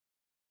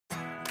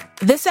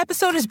This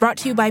episode is brought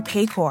to you by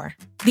Paycor,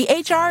 the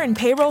HR and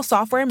payroll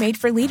software made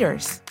for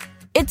leaders.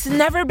 It's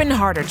never been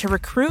harder to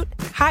recruit,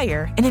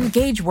 hire, and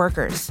engage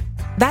workers.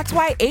 That's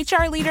why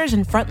HR leaders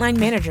and frontline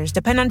managers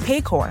depend on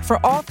Paycor for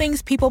all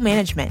things people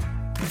management,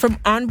 from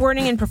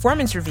onboarding and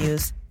performance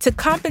reviews to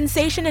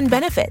compensation and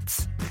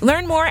benefits.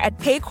 Learn more at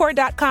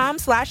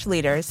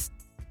paycor.com/leaders.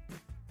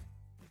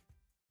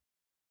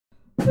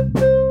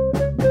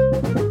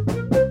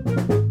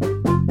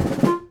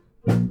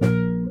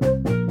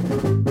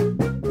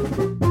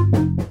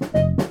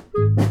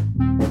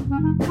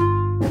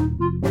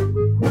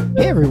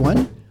 Hey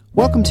everyone,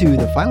 welcome to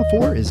The Final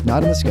Four is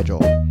Not on the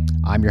Schedule.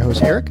 I'm your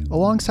host Eric,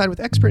 alongside with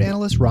expert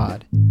analyst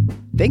Rod.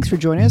 Thanks for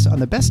joining us on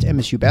the best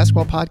MSU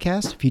basketball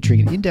podcast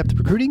featuring an in-depth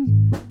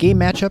recruiting, game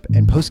matchup,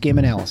 and post-game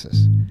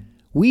analysis.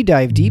 We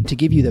dive deep to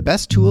give you the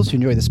best tools to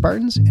enjoy the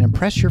Spartans and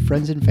impress your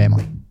friends and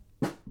family.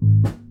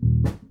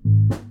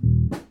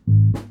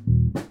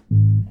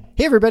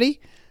 Hey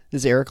everybody,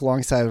 this is Eric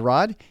alongside with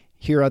Rod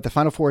here at The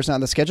Final Four is Not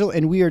on the Schedule,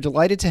 and we are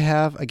delighted to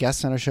have a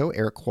guest on our show,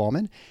 Eric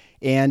Qualman.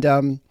 And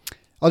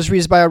I'll just read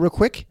his bio real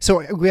quick.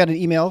 So we had an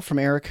email from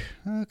Eric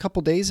a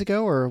couple days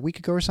ago or a week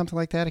ago or something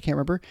like that. I can't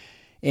remember.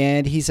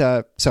 And he's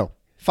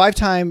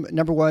five-time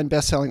 #1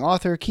 best-selling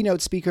author, keynote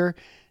speaker,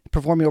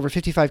 performing over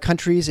 55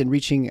 countries and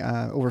reaching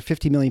over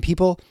 50 million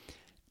people.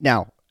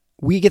 Now,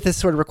 we get this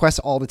sort of request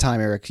all the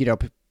time, Eric. You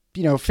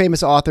know,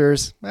 famous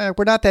authors,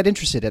 we're not that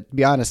interested, to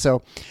be honest.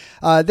 So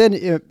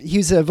then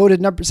he's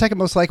voted second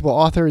most likable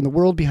author in the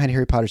world behind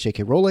Harry Potter's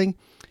J.K. Rowling.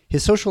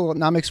 His social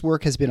economics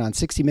work has been on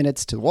 60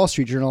 Minutes to the Wall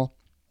Street Journal,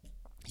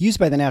 used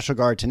by the National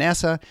Guard to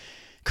NASA,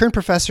 current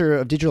professor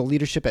of digital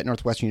leadership at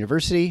Northwestern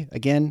University.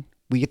 Again,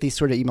 we get these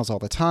sort of emails all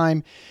the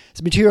time.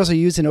 His materials are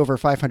used in over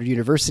 500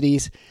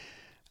 universities.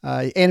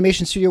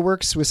 Animation studio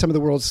works with some of the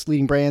world's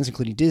leading brands,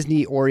 including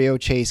Disney, Oreo,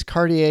 Chase,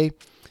 Cartier.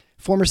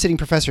 Former sitting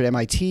professor at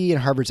MIT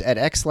and Harvard's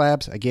edX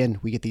labs. Again,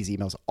 we get these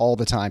emails all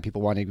the time.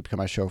 People wanting to become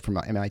on a show from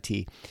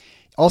MIT.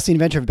 Also the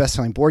inventor of a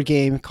best-selling board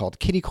game called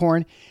Kitty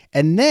Corn.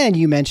 And then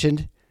you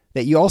mentioned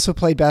that you also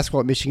played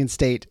basketball at Michigan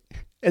State.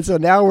 And so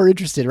now we're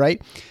interested,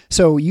 right?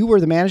 So you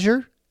were the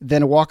manager,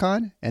 then a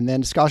walk-on, and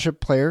then a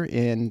scholarship player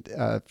in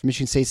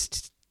Michigan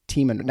State's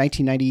team in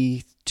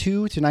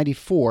 1992 to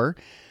 94.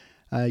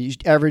 You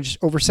averaged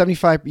over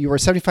 75. You were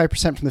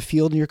 75% from the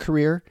field in your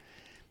career.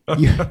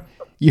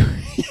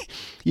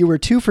 You were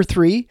 2 for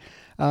 3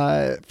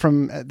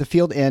 from the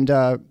field and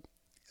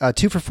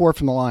 2 for 4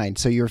 from the line.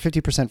 So you were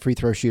 50% free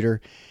throw shooter.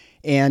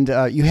 And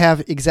you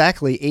have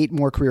exactly 8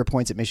 more career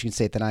points at Michigan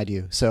State than I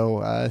do.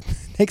 So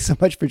thanks so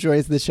much for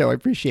joining us on the show. I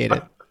appreciate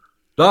it.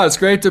 No, it's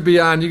great to be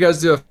on. You guys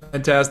do a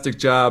fantastic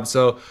job.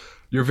 So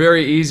you're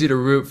very easy to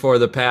root for.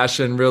 The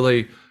passion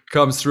really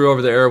comes through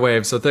over the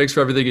airwaves. So thanks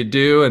for everything you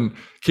do and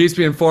keeps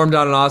me informed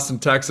down in Austin,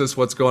 Texas,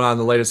 what's going on,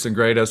 the latest and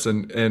greatest.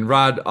 And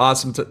Rod,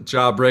 awesome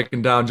job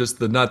breaking down just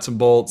the nuts and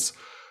bolts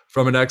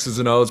from an X's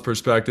and O's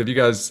perspective. You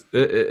guys,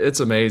 it's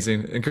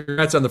amazing. And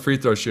congrats on the free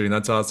throw shooting.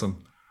 That's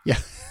awesome. Yeah.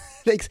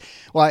 Thanks.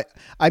 Well,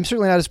 I'm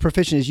certainly not as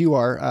proficient as you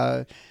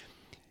are.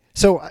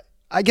 So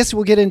I guess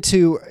we'll get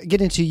into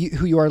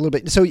who you are a little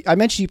bit. So I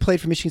mentioned you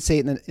played for Michigan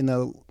State in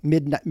the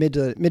mid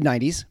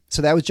 90s.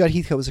 So that was Judd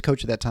Heathcote was a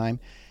coach at that time,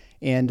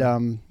 and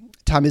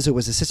Tom Izzo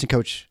was assistant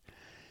coach.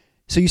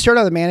 So you started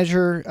out as a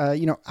manager.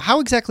 How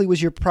exactly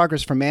was your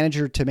progress from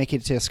manager to make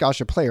it to a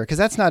scholarship player? Because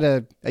that's not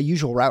a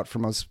usual route for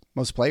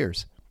most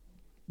players.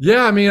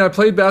 Yeah, I mean, I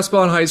played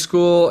basketball in high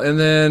school, and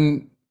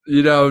then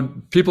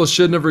people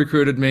shouldn't have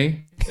recruited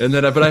me. And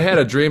then, but I had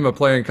a dream of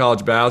playing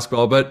college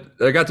basketball. But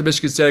I got to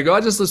Michigan State. I go,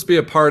 let's be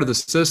a part of the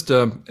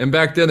system. And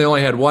back then, they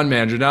only had one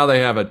manager. Now they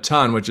have a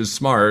ton, which is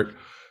smart.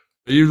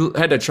 You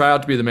had to try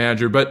out to be the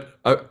manager, but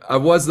I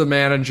was the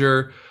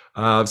manager.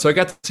 So I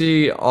got to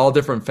see all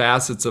different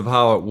facets of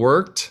how it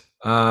worked.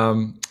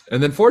 And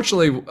then,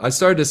 fortunately, I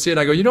started to see it.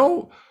 And I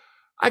go,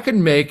 I could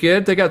make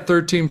it. They got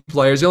 13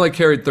 players. They only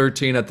carried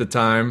 13 at the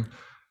time.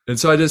 And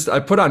so I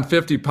put on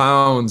 50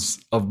 pounds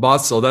of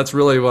muscle. That's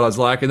really what I was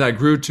lacking. I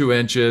grew 2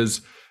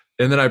 inches.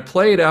 And then I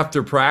played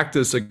after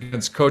practice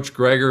against Coach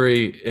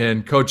Gregory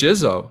and Coach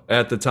Izzo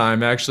at the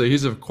time. Actually,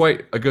 he's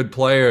quite a good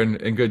player and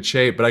in good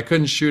shape, but I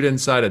couldn't shoot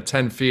inside of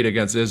 10 feet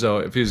against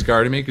Izzo if he was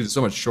guarding me because he's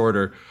so much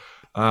shorter.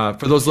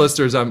 For those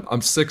listeners, I'm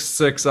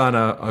 6'6" on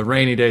a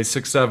rainy day,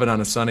 6'7"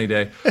 on a sunny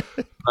day.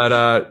 But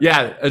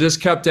I just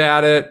kept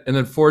at it. And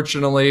then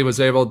fortunately was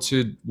able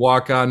to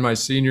walk on my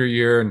senior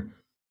year. And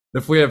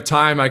if we have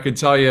time, I could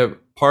tell you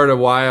part of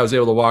why I was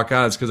able to walk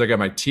on is because I got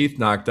my teeth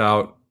knocked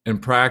out in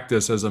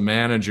practice as a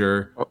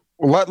manager.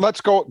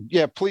 Let's go.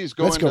 Yeah, please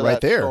go. Let's go right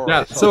there. Story.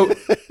 Yeah. So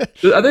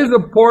I think it's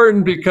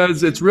important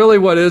because it's really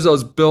what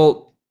Izzo's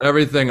built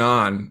everything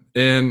on.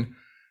 And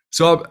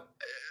so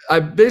I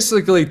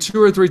basically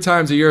 2 or 3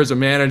 times a year as a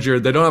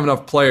manager, they don't have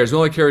enough players. We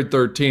only carried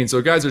 13.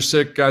 So guys are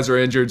sick, guys are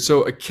injured.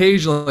 So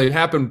occasionally it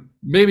happened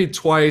maybe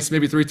twice,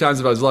 maybe 3 times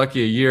if I was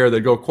lucky a year.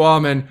 They'd go,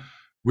 Qualman,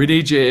 we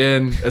need you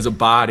in as a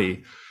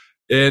body.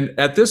 And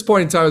at this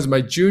point in time, as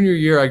my junior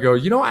year, I go,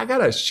 I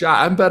got a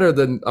shot. I'm better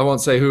than, I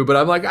won't say who, but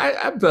I'm like,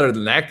 I'm better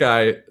than that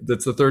guy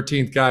that's the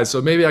 13th guy.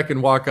 So maybe I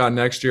can walk on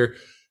next year.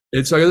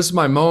 And so this is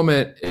my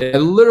moment. I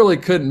literally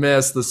couldn't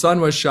miss. The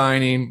sun was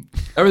shining.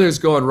 Everything was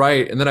going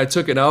right. And then I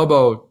took an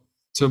elbow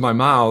to my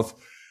mouth,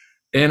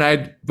 and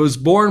I was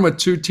born with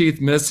 2 teeth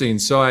missing.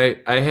 So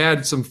I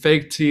had some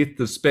fake teeth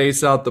to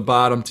space out the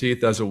bottom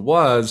teeth as it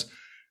was.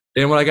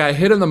 And when I got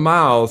hit in the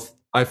mouth,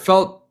 I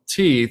felt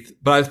teeth,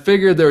 but I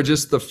figured they were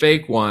just the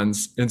fake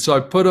ones. And so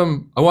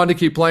I wanted to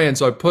keep playing.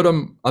 So I put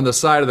them on the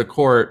side of the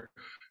court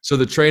so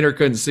the trainer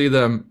couldn't see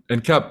them,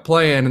 and kept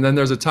playing. And then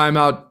there's a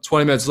timeout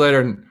 20 minutes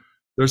later, and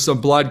there's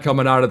some blood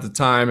coming out at the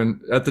time.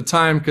 And at the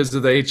time, because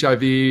of the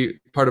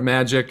HIV part of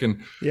magic,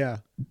 and Yeah.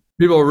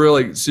 people were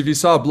really, so if you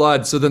saw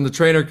blood, so then the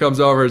trainer comes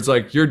over, it's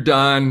like, you're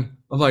done.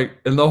 I'm like,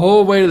 and the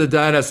whole way to the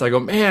dentist, I go,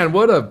 man,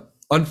 what a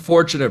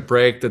unfortunate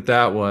break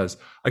that was.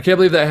 I can't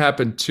believe that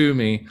happened to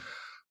me.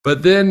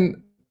 But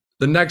then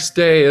the next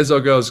day,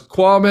 Izzo goes,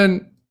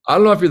 Qualman, I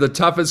don't know if you're the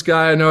toughest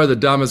guy I know or the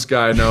dumbest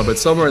guy I know, but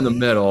somewhere in the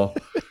middle.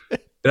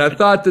 And I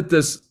thought that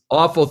this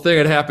awful thing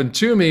had happened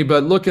to me,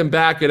 but looking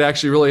back, it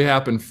actually really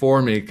happened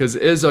for me, because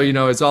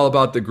Izzo, it's all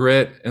about the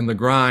grit and the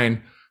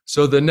grind.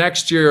 So the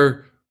next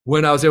year,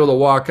 when I was able to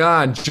walk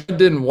on, Judd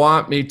didn't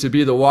want me to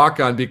be the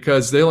walk-on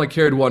because they only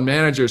carried one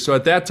manager. So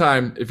at that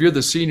time, if you're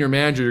the senior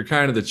manager, you're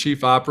kind of the chief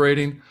of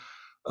operations.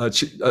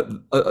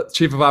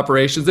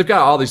 They've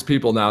got all these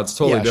people now. It's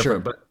totally different. Sure.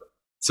 But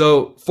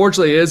so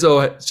fortunately,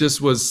 Izzo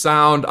just was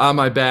sound on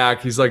my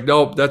back. He's like,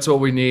 nope, that's what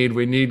we need.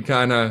 We need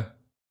kind of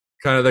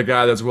the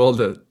guy that's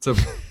willing to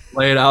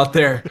lay it out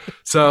there.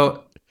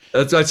 So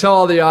I tell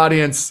all the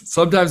audience,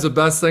 sometimes the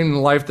best thing in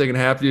life that can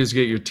happen to you is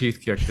get your teeth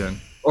kicked in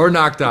or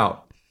knocked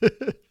out.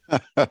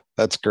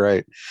 That's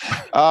great.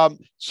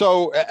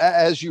 So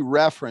as you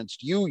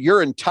referenced,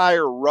 your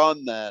entire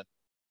run then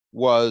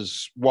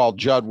was while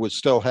Judd was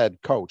still head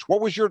coach.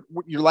 What was your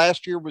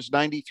last year was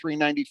 93,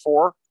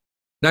 94?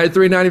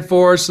 93,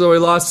 94. So we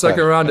lost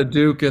second round to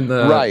Duke in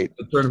the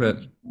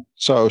tournament.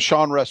 So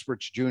Sean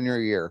Resprit's junior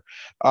year.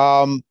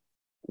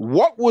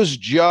 What was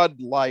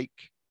Judd like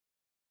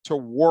to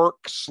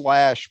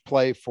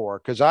work/play for?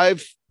 Because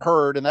I've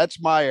heard, and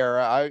that's my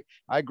era.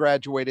 I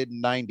graduated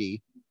in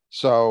 90.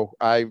 So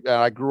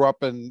I grew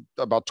up in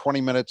about 20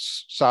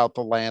 minutes south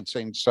of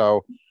Lansing.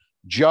 So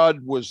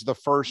Judd was the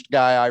first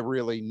guy I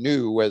really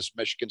knew as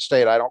Michigan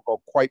State. I don't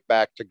go quite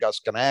back to Gus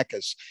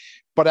Kanakis,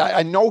 but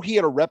I know he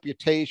had a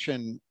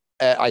reputation,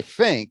 I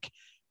think,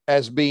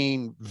 as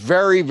being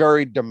very,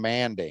 very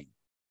demanding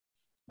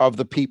of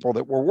the people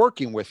that were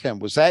working with him.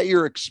 Was that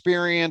your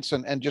experience?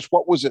 And just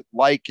what was it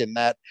like in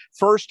that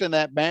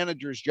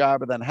manager's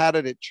job? And then how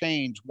did it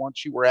change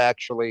once you were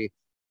actually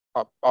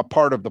a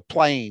part of the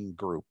playing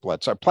group,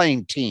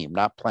 playing team,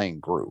 not playing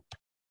group?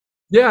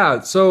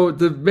 Yeah. So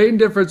the main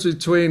difference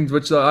between,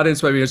 which the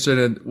audience might be interested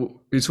in,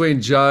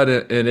 between Judd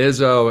and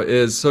Izzo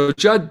is, so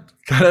Judd,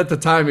 at the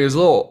time, he was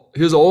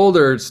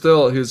older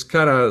still. He was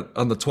kind of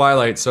on the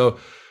twilight. So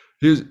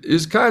he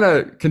was kind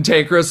of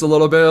cantankerous a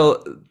little bit.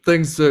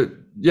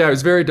 He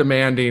was very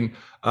demanding,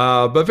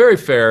 but very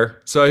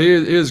fair. So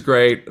he was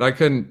great. And I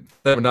couldn't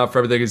thank him enough for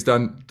everything he's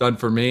done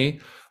for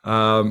me.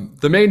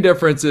 The main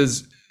difference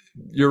is,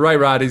 you're right,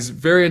 Rod. He's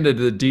very into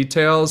the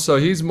details. So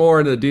he's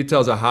more into the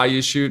details of how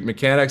you shoot,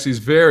 mechanics. He's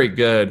very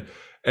good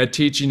at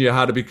teaching you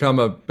how to become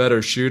a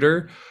better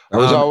shooter. That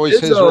was always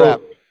his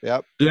rep.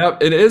 Yep.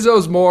 And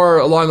Izzo's more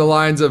along the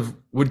lines of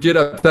would get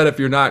upset if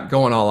you're not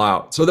going all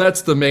out. So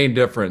that's the main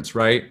difference,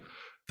 right?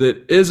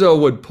 That Izzo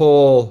would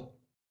pull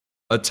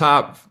a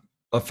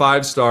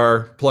 5-star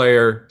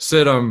player,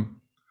 sit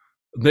him,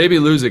 maybe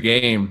lose a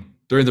game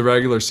during the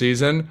regular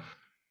season,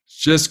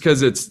 just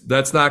because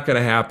that's not going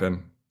to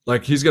happen.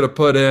 Like, he's going to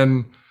put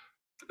in,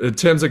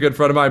 Tim's a good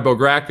friend of mine,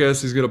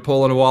 Bograkis. He's going to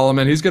pull in a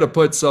Wallaman. He's going to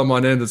put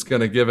someone in that's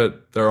going to give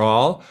it their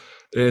all.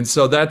 And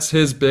so that's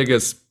his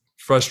biggest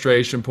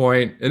frustration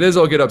point. And Izzo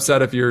will get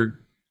upset if you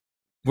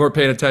weren't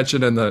paying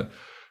attention in the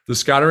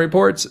scouting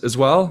reports as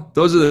well.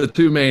 Those are the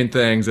two main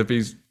things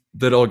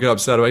that'll get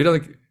upset about. He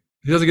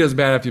doesn't get as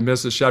mad if you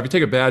miss a shot. If you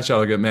take a bad shot,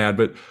 he'll get mad.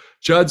 But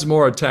Judd's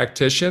more a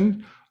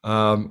tactician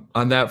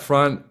on that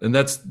front. And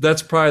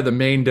that's probably the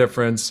main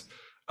difference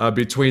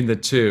between the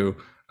two.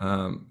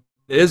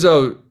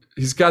 Izzo,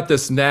 he's got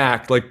this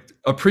knack, like,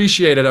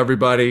 appreciated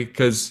everybody,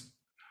 because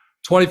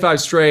 25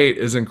 straight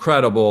is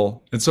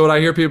incredible. And so when I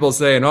hear people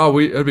saying, oh,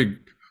 we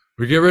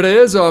get rid of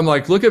Izzo, I'm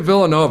like, look at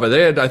Villanova.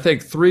 They had, I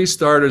think, 3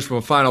 starters from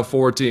a Final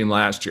Four team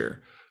last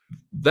year.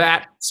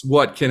 That's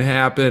what can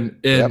happen.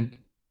 And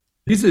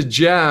he's a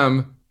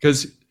gem,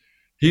 because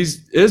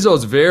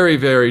Izzo's very,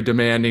 very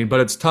demanding, but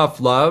it's tough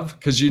love,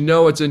 because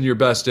it's in your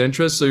best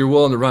interest. So you're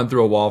willing to run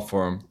through a wall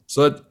for him.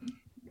 So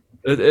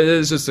it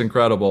is just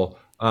incredible,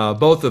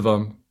 both of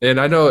them. And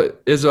I know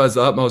Izzo has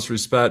the utmost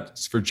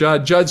respect for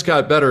Judd. Judd's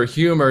got better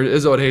humor.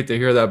 Izzo would hate to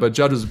hear that, but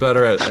Judd was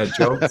better at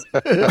jokes.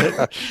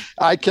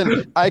 I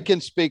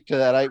can speak to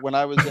that. When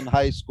I was in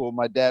high school,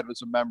 my dad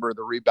was a member of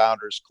the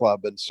Rebounders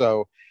Club. And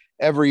so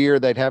every year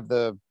they'd have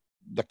the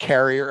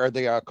Carrier or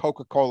the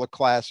Coca-Cola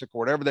Classic, or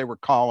whatever they were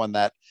calling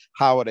that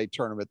holiday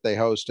tournament they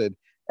hosted.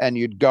 And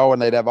you'd go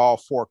and they'd have all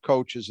 4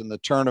 coaches in the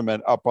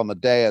tournament up on the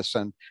dais.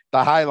 And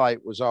the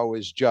highlight was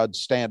always Judd's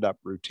stand-up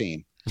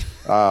routine.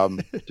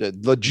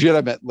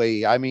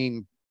 Legitimately, I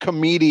mean,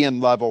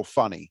 comedian level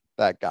funny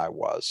that guy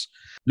was.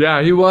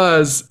 Yeah, he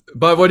was.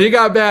 But when he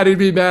got bad, he'd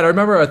be mad. I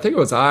remember, I think it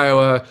was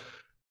Iowa,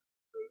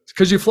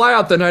 because you fly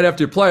out the night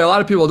after you play. A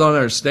lot of people don't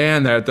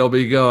understand that. They'll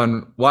be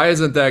going, why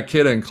isn't that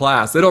kid in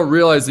class? They don't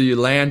realize that you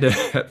landed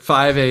at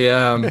 5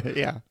 a.m.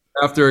 Yeah.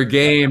 after a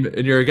game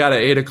and you got an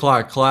 8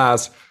 o'clock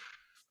class.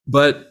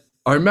 But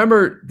I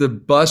remember the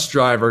bus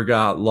driver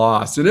got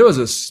lost, and it was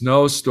a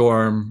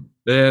snowstorm.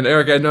 And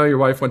Eric, I know your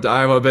wife went to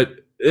Iowa, but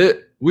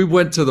we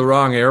went to the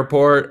wrong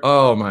airport.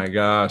 Oh my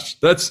gosh.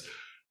 That's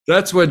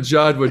when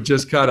Judd would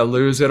just kind of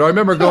lose it. I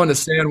remember going to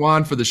San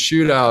Juan for the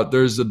shootout.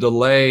 There's a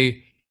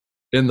delay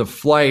in the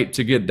flight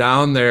to get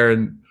down there,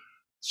 and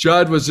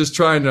Judd was just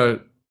trying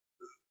to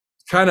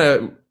kind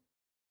of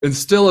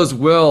instill his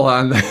will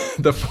on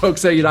the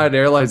folks at United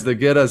Airlines to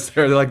get us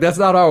there. They're like, that's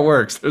not how it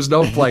works. There's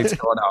no flights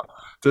going out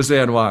to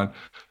San Juan.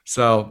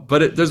 So,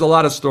 but there's a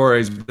lot of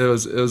stories. It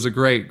was a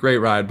great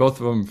ride. Both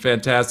of them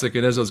fantastic,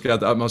 and Izzo's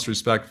got the utmost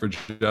respect for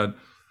Judd.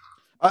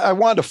 I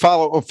wanted to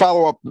follow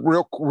up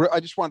I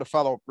just wanted to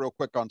follow up real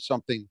quick on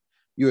something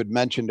you had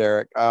mentioned,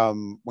 Eric,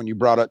 when you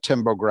brought up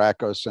Tim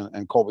Bograkos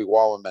and Colby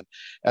Wallenman.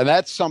 And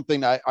that's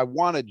something I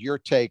wanted your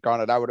take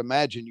on it. I would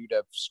imagine you'd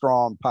have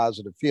strong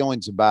positive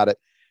feelings about it.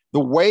 The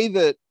way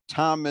that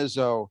Tom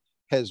Izzo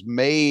has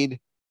made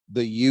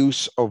the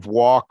use of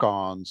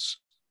walk-ons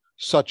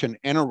such an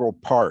integral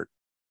part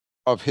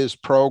of his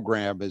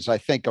program is, I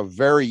think, a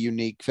very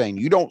unique thing.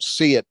 You don't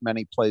see it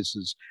many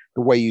places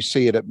the way you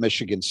see it at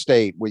Michigan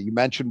State, where you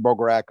mentioned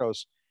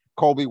Bograkos,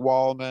 Colby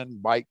Wallenman,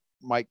 Mike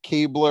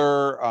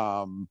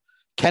Keebler,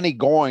 Kenny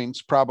Goins,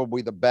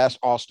 probably the best,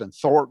 Austin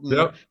Thornton.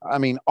 Yep. I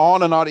mean,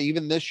 on and on,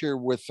 even this year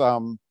with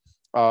some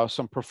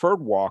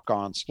preferred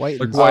walk-ons. What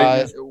do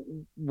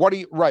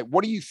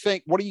you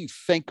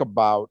think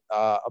about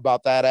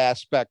that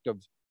aspect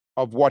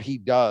of what he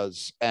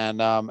does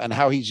and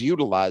how he's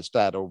utilized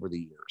that over the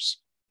years?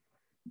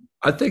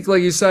 I think,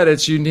 like you said,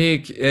 it's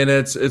unique and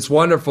it's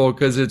wonderful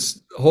because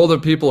it's holding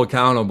people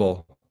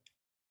accountable.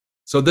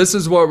 So this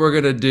is what we're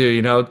going to do.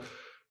 You know,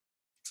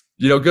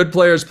 good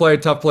players play,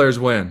 tough players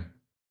win.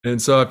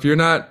 And so if you're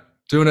not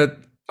doing it,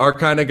 our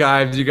kind of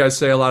guy, as you guys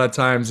say a lot of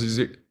times,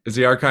 is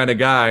he our kind of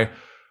guy?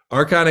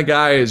 Our kind of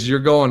guy is you're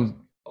going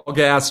all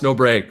gas, no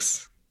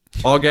brakes.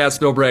 All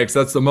gas, no brakes.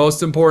 That's the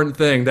most important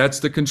thing.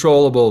 That's the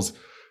controllables.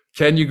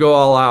 Can you go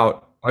all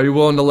out? Are you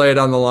willing to lay it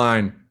on the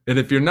line? And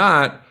if you're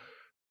not,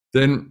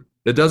 then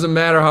it doesn't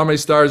matter how many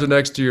stars are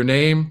next to your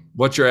name,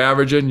 what you're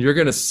averaging, you're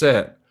going to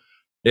sit.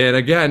 And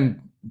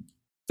again,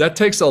 that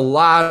takes a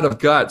lot of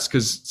guts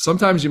because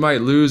sometimes you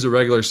might lose a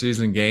regular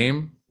season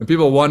game. And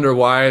people wonder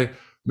why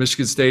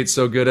Michigan State's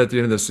so good at the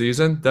end of the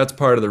season. That's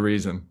part of the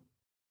reason.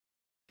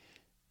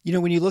 You know,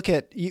 when you look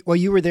at, well,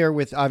 you were there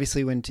with,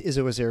 obviously, when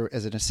Izzo was there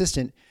as an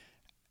assistant.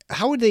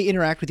 How would they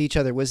interact with each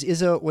other? Was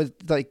Izzo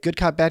like good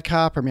cop, bad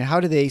cop? I mean, how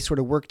did they sort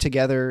of work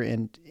together?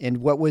 And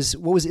what was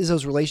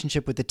Izzo's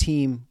relationship with the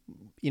team?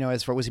 You know,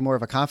 as far, was he more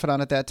of a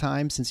confidant at that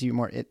time?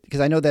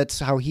 Because I know that's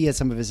how he had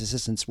some of his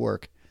assistants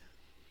work.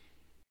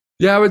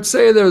 Yeah, I would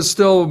say there was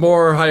still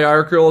more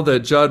hierarchical. That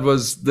Judd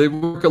they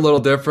work a little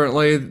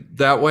differently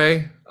that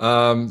way.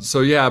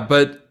 So yeah,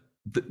 but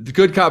the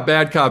good cop,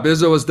 bad cop,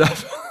 Izzo was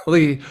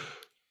definitely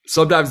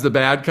sometimes the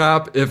bad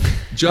cop. If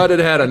Judd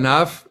had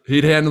enough,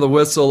 he'd hand the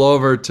whistle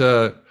over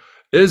to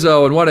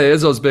Izzo. And one of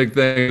Izzo's big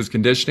things is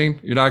conditioning.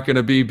 You're not going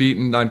to be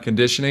beaten on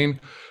conditioning.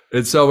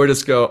 And so we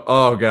just go,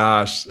 oh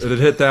gosh, and it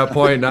hit that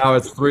point. Now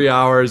it's 3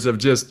 hours of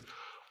just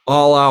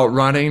all out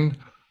running.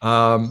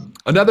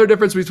 Another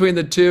difference between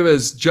the two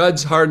is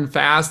Judd's hard and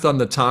fast on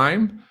the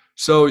time.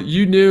 So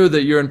you knew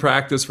that you're in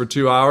practice for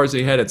 2 hours.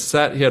 He had it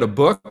set. He had a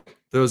book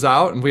that was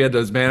out, and we had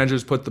those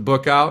managers put the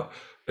book out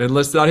and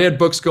list out. He had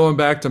books going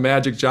back to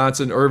Magic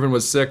Johnson. Irvin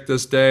was sick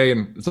this day,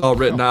 and it's all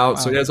written out.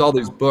 So he has all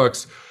these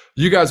books.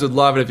 You guys would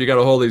love it if you got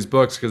a hold of these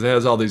books because it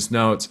has all these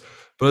notes.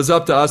 But it's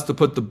up to us to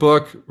put the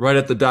book right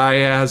at the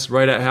diaz,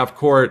 right at half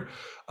court.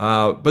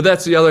 But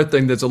that's the other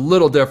thing that's a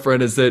little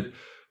different is that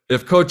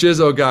if Coach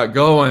Izzo got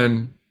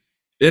going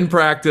in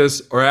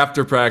practice or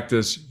after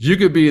practice, you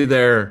could be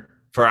there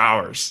for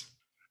hours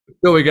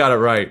until we got it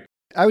right.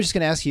 I was just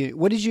going to ask you,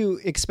 what did you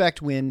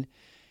expect when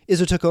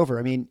Izzo took over?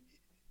 I mean,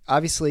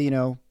 obviously, you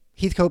know,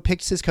 Heathcote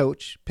picks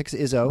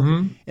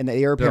Izzo, and the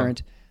heir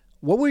apparent. Yeah.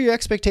 What were your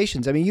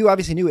expectations? I mean, you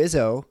obviously knew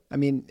Izzo. I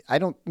mean,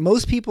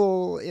 most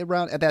people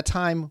around at that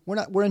time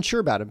were unsure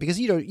about him because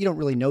you don't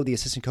really know the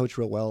assistant coach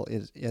real well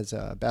as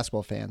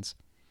basketball fans.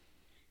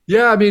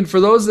 Yeah, I mean,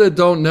 for those that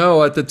don't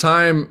know, at the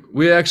time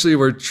we actually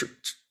were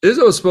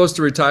Izzo was supposed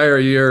to retire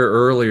a year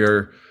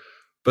earlier,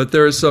 but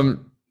there was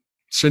some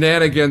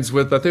shenanigans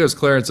with, I think it was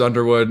Clarence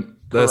Underwood,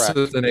 the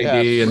assistant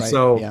AD, and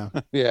so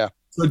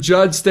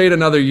Judd stayed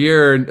another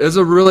year, and it was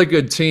a really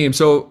good team.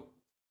 So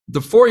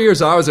the 4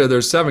 years I was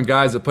there's 7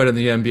 guys that played in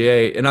the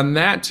NBA. And on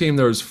that team,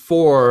 there was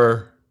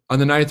 4 on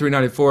the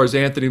 93-94 is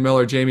Anthony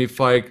Miller, Jamie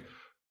Fike,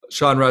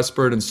 Sean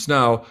Respert, and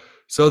Snow.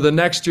 So the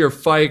next year,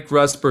 Fike,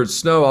 Rustbert,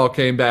 Snow all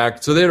came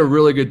back. So they had a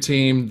really good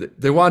team.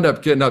 They wound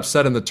up getting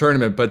upset in the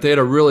tournament, but they had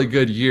a really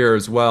good year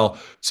as well.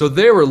 So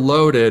they were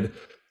loaded.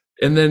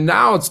 And then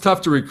now it's tough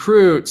to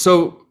recruit.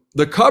 So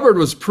the cupboard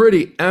was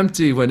pretty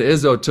empty when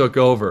Izzo took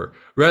over.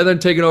 Rather than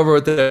taking over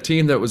with that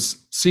team that was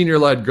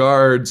senior-led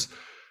guards,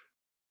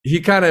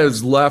 he kind of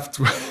is left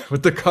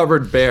with the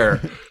cupboard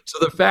bare. So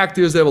the fact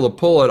he was able to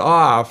pull it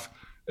off,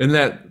 and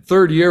that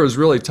third year was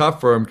really tough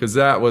for him because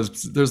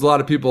there's a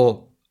lot of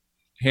people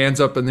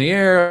hands up in the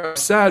air,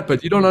 upset,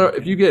 but you don't know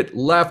if you get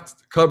left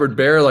cupboard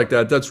bare like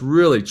that, that's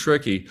really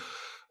tricky.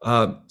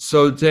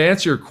 So to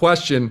answer your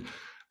question,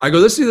 I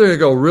go, this is either going to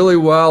go really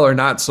well or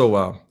not so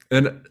well.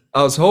 And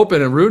I was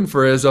hoping and rooting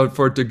for Izzo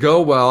for it to go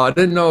well. I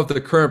didn't know if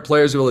the current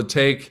players were able to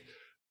take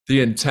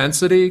the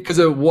intensity, because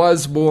it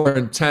was more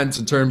intense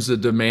in terms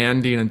of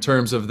demanding, in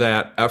terms of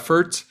that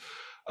effort.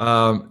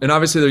 And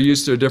obviously they're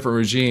used to a different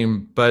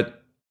regime,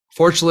 but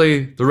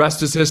fortunately the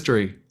rest is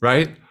history,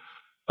 right?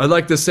 I'd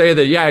like to say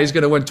that, yeah, he's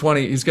going to win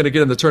 20. He's going to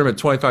get in the tournament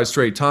 25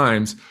 straight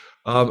times.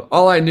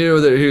 All I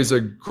knew that he was a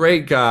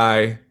great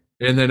guy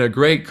and then a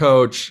great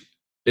coach,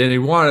 and he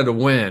wanted to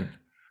win.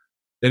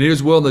 And he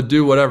was willing to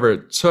do whatever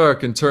it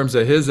took in terms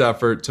of his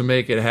effort to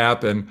make it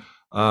happen.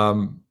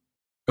 And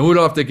we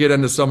don't have to get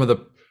into some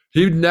of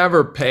he'd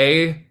never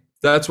pay.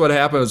 That's what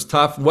happened. It was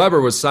tough.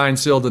 Weber was signed,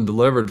 sealed, and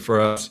delivered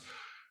for us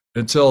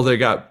until they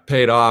got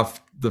paid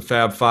off the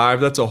Fab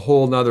Five. That's a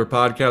whole nother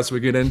podcast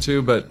we get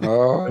into, but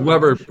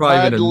Weber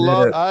probably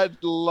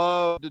I'd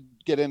love to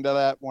get into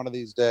that one of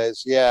these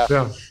days.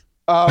 Yeah.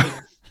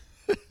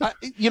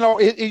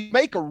 You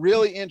make a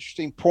really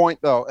interesting point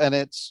though. And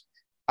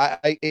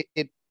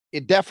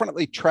it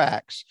definitely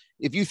tracks.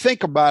 If you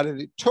think about it,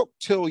 it took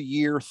till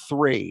year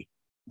 3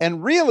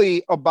 and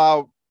really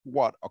about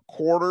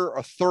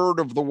a third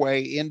of the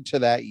way into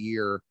that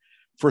year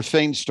for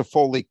things to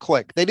fully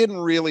click. They didn't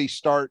really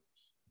start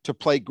to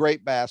play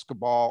great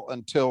basketball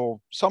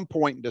until some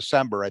point in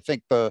December. I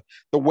think the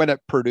win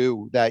at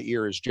Purdue that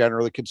year is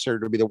generally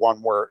considered to be the one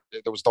where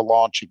there was the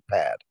launching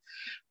pad.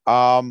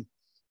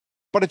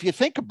 But if you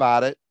think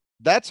about it,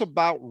 that's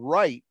about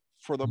right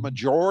for the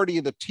majority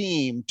of the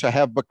team to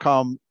have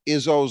become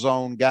Izzo's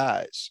own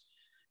guys.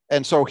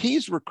 And so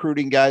he's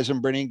recruiting guys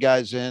and bringing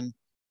guys in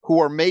who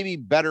are maybe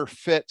better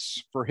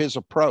fits for his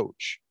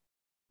approach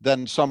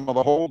than some of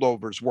the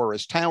holdovers were,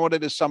 as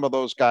talented as some of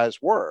those guys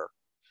were.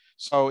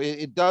 So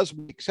it does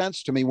make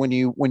sense to me when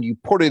you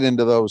put it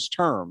into those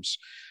terms.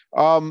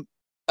 I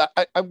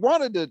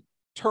wanted to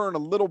turn a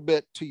little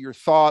bit to your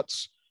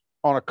thoughts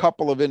on a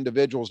couple of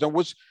individuals. Now,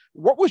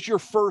 what was your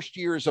first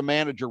year as a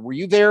manager? Were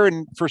you there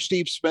for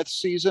Steve Smith's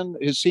season,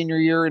 his senior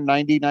year in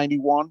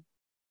 90-91?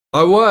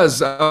 I was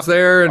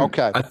there, and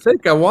okay.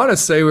 I want to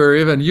say we were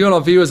even,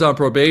 UNLV was on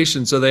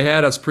probation, so they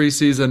had us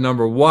preseason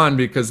number 1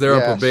 because they're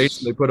on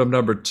probation. They put them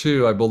number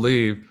 2, I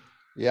believe.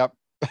 Yep.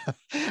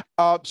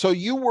 So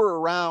you were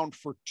around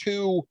for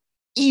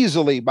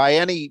easily by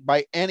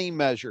any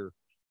measure,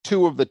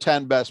 2 of the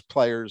 10 best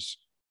players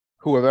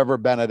who have ever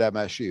been at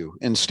MSU,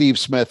 in Steve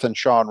Smith and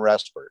Sean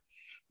Restford.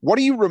 What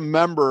do you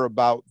remember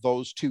about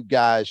those 2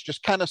 guys?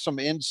 Just kind of some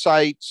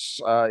insights,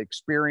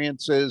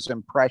 experiences,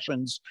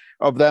 impressions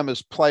of them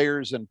as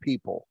players and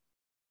people.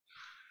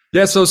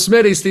 Yeah, so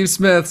Steve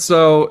Smith.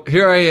 So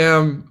here I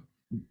am,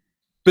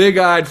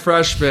 big-eyed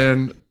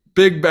freshman,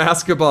 big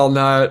basketball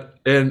nut,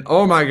 and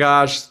oh my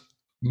gosh,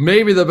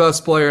 maybe the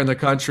best player in the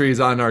country is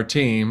on our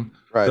team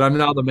that I'm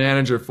now the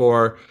manager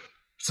for.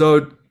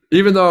 So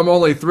even though I'm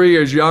only 3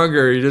 years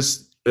younger,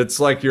 it's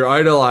like you're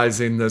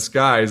idolizing this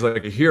guy. He's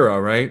like a hero,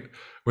 right?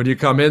 When you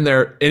come in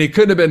there, and he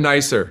couldn't have been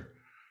nicer.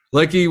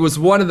 Like, he was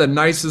one of the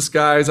nicest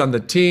guys on the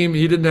team.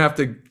 He didn't have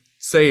to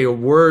say a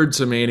word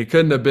to me, and he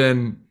couldn't have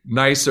been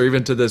nicer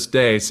even to this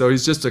day. So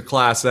he's just a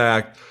class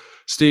act,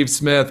 Steve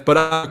Smith. But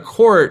on the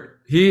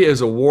court, he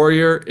is a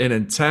warrior and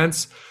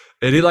intense,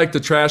 and he liked to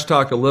trash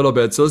talk a little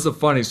bit. So this is a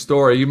funny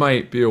story. You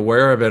might be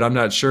aware of it. I'm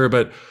not sure,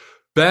 but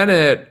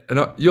Bennett, and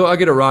I'll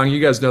get it wrong. You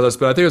guys know this,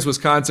 but I think it was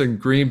Wisconsin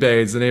Green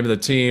Bay is the name of the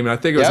team. And I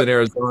think it was in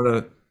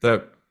Arizona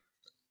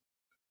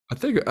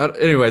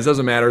anyways,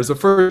 doesn't matter. It was the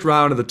first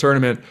round of the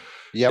tournament,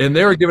 and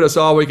they were giving us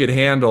all we could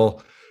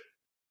handle.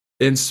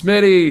 And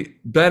Smitty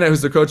Bennett,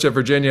 who's the coach at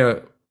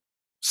Virginia,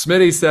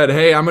 Smitty said,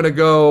 "Hey, I'm going to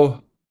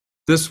go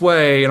this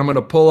way, and I'm going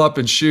to pull up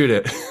and shoot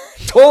it."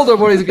 Told him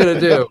what he's going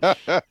to do.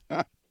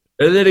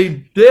 And then he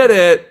did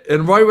it,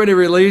 and right when he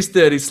released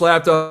it, he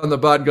slapped on the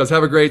butt and goes,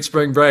 "Have a great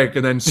spring break,"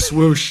 and then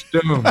swoosh,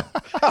 doom.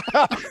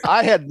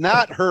 I had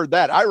not heard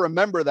that. I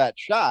remember that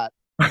shot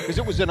because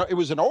it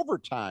was an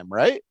overtime,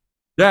 right?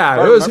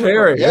 Yeah, it was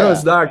hairy. Yeah. It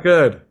was not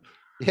good.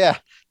 Yeah,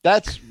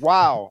 that's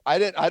wow. I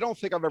don't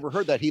think I've ever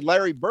heard that. He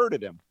Larry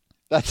Birded him.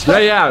 That's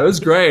yeah. It was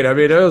great. I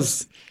mean, it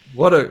was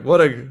what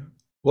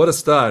a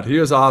stud. He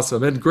was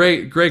awesome and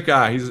great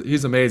guy.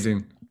 He's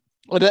amazing.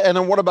 And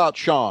then what about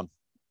Sean?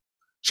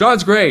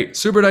 Sean's great,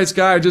 super nice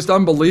guy, just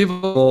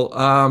unbelievable.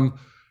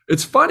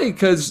 It's funny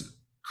because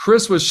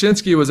Chris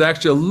Wyszynski was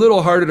actually a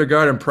little harder to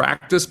guard in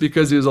practice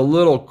because he was a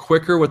little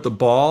quicker with the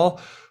ball.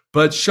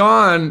 But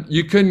Sean,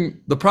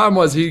 the problem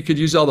was he could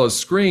use all those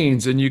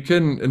screens and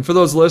and for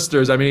those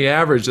listeners, I mean, he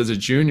averaged as a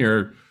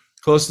junior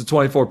close to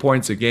 24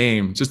 points a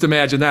game. Just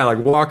imagine that. Like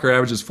Walker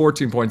averages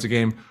 14 points a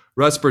game.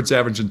 Ruspert's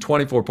averaging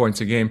 24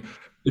 points a game.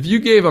 If you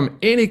gave him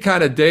any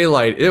kind of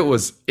daylight, it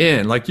was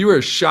in. Like you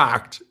were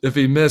shocked if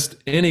he missed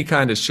any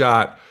kind of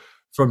shot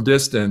from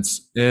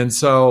distance. And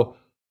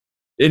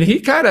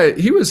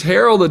he was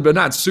heralded, but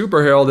not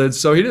super heralded.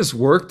 So he just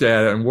worked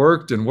at it and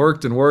worked and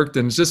worked and worked,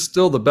 and just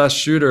still the best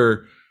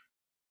shooter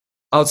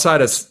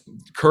outside of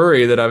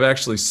Curry that I've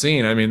actually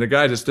seen. I mean, the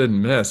guy just didn't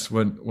miss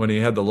when he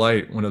had the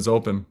light, when it was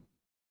open.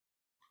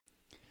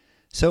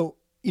 So,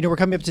 we're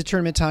coming up to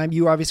tournament time.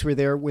 You obviously were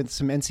there with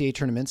some NCAA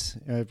tournaments.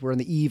 We're on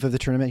the eve of the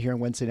tournament here on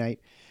Wednesday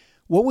night.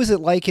 What was it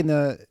like in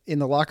the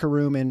locker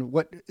room, and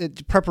what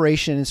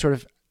preparation, and sort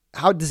of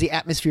how does the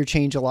atmosphere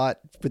change a lot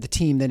with the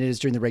team than it is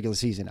during the regular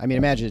season? I mean, I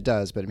imagine it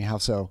does, but I mean, how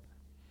so?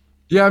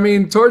 Yeah, I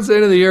mean, towards the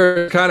end of the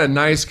year, it's kind of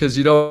nice because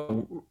you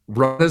don't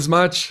run as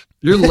much.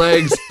 Your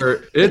legs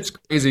it's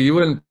crazy. You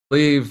wouldn't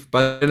believe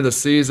by the end of the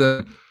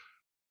season.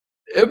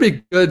 It'd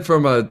be good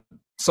from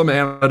some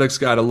analytics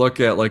guy to look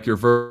at like your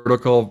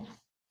vertical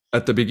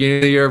at the beginning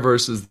of the year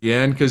versus the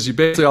end, because you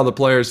basically all the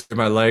players,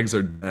 my legs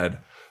are dead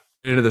at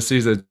the end of the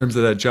season in terms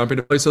of that jumping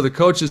to play. So the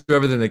coaches do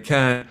everything they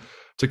can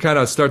to kind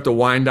of start to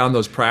wind down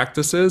those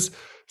practices.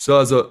 So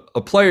as a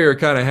player, you're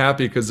kind of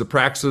happy because the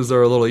practices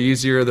are a little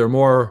easier. They're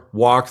more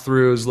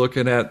walkthroughs,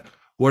 looking at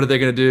what are they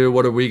going to do?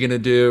 What are we going to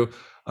do?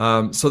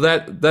 So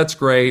that's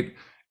great.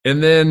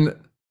 And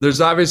then there's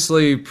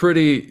obviously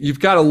you've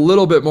got a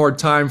little bit more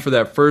time for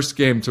that first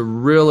game to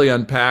really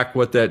unpack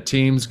what that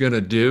team's going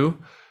to do.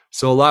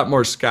 So a lot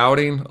more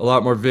scouting, a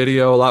lot more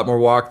video, a lot more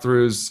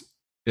walkthroughs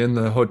in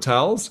the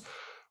hotels.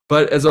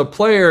 But as a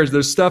player,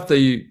 there's stuff that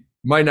you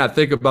might not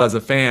think about as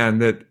a fan,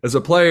 that as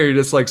a player, you're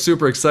just like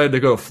super excited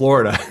to go to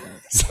Florida.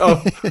 So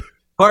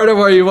part of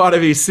where you want to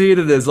be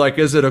seated is like,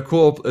 is it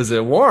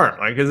warm?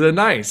 Like, is it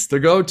nice to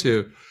go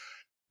to?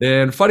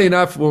 And funny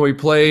enough, when we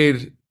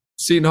played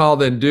Seton Hall,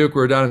 then Duke,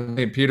 we were down in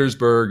St.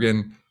 Petersburg,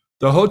 and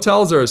the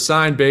hotels are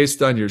assigned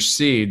based on your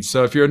seed.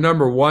 So if you're a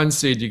number 1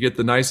 seed, you get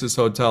the nicest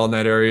hotel in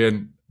that area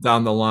and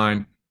down the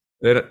line.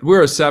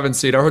 We're a 7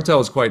 seed. Our hotel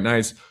was quite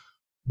nice,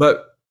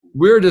 but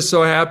we were just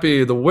so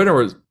happy. The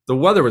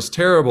weather was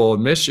terrible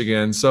in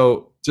Michigan.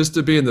 So just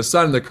to be in the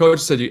sun, the coach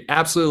said you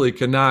absolutely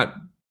cannot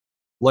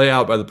lay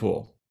out by the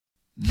pool.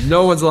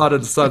 No one's allowed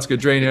in the sun. It's going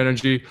to drain your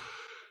energy.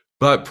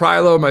 But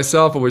Prylo,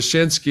 myself, and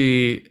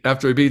Wyszynski,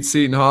 after we beat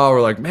Seton Hall,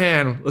 we're like,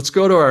 man, let's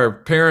go to our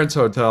parents'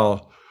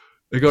 hotel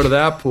and go to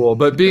that pool.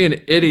 But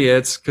being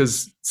idiots,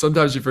 because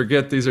sometimes you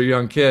forget these are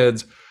young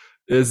kids,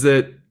 is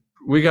that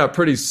we got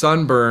pretty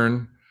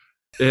sunburned.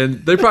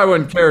 And they probably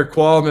wouldn't care,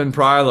 Qualman,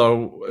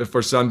 Prylo, if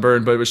we're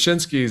sunburned, but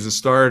Wyszynski's a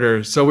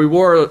starter. So we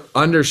wore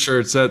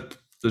undershirts at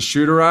the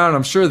shoot-around.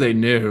 I'm sure they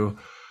knew.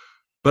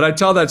 But I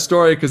tell that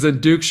story because then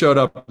Duke showed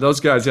up. Those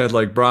guys had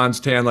like bronze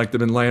tan, like they've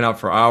been laying out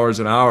for hours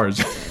and hours.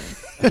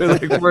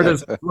 Like we're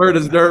just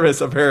nervous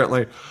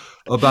apparently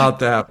about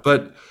that.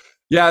 But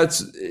yeah,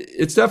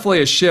 it's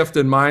definitely a shift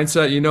in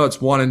mindset. It's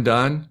one and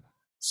done.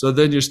 So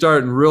then you're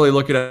starting really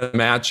looking at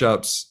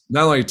matchups,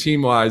 not only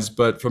team-wise,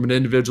 but from an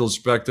individual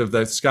perspective,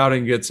 that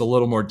scouting gets a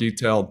little more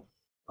detailed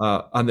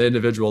on the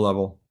individual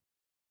level.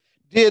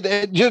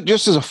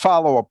 Just as a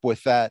follow-up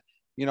with that,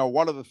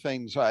 one of the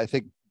things I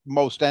think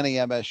most any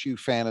MSU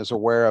fan is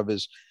aware of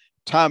is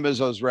Tom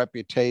Izzo's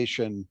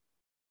reputation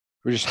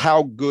for just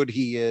how good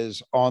he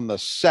is on the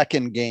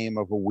second game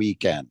of a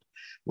weekend.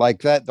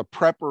 Like that, the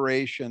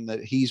preparation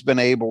that he's been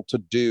able to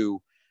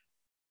do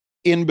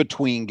in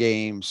between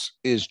games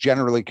is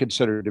generally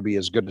considered to be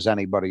as good as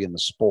anybody in the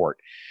sport.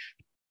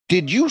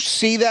 Did you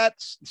see that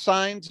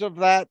signs of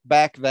that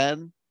back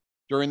then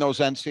during those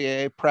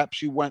NCAA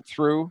preps you went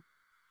through?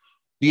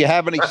 Do you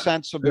have any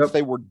sense of if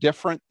they were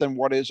different than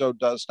what Izzo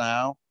does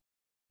now?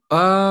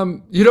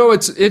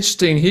 It's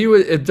interesting. He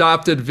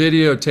adopted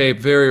videotape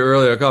very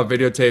early. I call it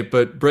videotape,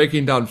 but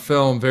breaking down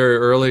film very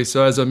early.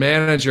 So as a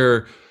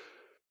manager,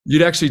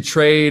 you'd actually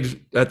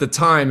trade. At the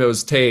time, it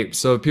was tape.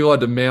 So people had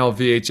to mail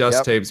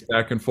VHS tapes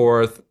back and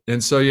forth.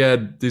 And so you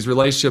had these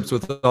relationships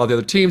with all the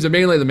other teams, and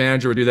mainly the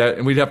manager would do that.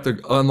 And we'd have to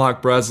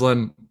unlock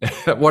Breslin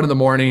at 1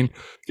 a.m,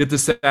 get the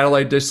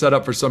satellite dish set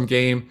up for some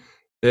game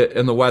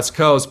in the West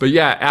Coast. But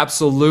yeah,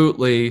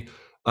 absolutely.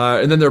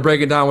 And then they're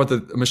breaking down with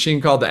a machine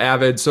called the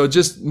Avid. So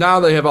just now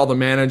they have all the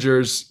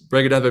managers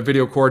break it down, the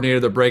video coordinator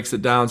that breaks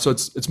it down. So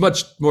it's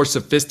much more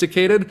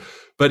sophisticated,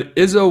 but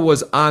Izzo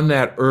was on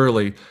that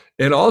early.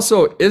 And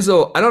also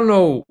Izzo, I don't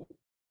know,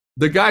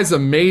 the guy's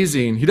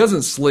amazing. He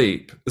doesn't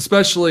sleep,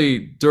 especially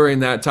during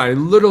that time.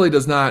 He literally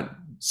does not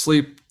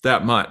sleep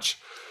that much.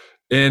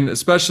 And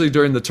especially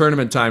during the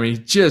tournament time, he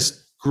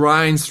just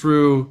grinds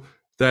through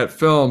that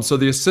film. So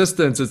the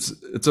assistants,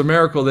 it's a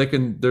miracle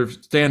they're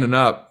standing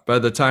up by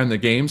the time the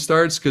game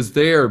starts, because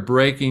they are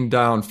breaking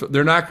down.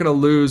 They're not going to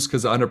lose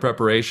because of under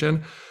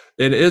preparation.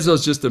 And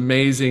Izzo's just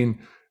amazing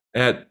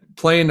at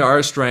playing to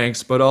our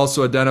strengths, but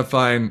also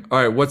identifying,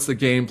 all right, what's the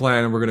game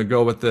plan? And we're going to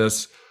go with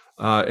this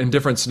in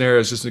different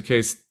scenarios, just in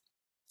case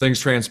things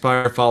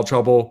transpire, foul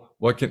trouble,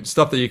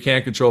 stuff that you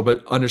can't control,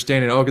 but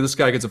understanding, okay, this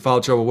guy gets a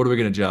foul trouble. What are we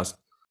going to adjust?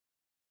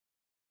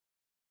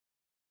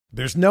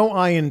 There's no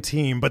I in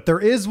team, but there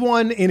is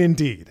one in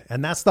Indeed,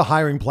 and that's the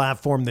hiring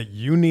platform that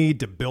you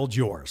need to build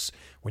yours.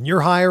 When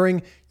you're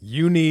hiring,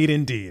 you need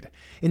Indeed.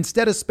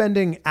 Instead of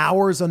spending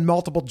hours on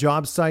multiple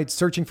job sites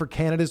searching for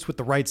candidates with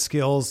the right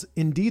skills,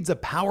 Indeed's a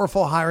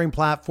powerful hiring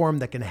platform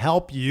that can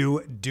help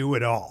you do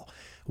it all.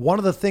 One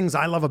of the things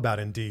I love about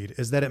Indeed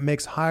is that it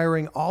makes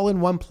hiring all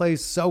in one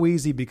place so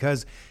easy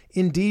because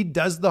Indeed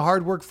does the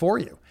hard work for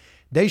you.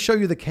 They show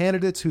you the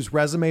candidates whose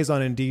resumes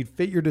on Indeed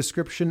fit your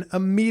description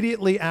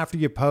immediately after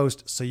you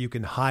post so you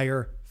can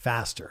hire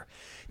faster.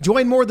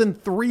 Join more than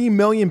 3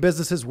 million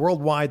businesses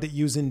worldwide that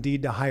use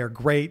Indeed to hire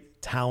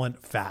great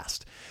talent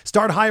fast.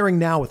 Start hiring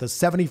now with a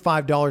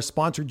 $75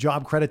 sponsored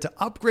job credit to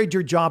upgrade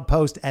your job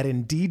post at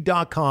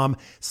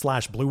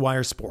Indeed.com/Blue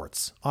Wire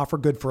Sports. Offer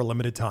good for a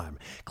limited time.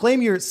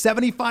 Claim your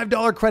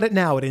 $75 credit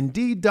now at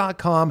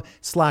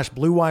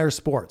Indeed.com/Blue Wire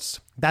Sports.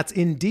 That's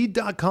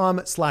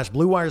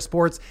Indeed.com/Blue Wire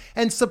Sports,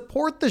 and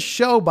support the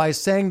show by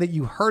saying that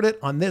you heard it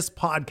on this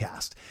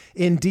podcast.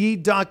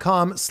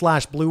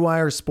 Indeed.com/Blue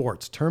Wire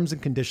Sports. Terms and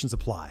conditions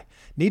apply.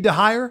 Need to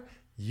hire?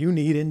 You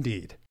need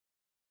Indeed.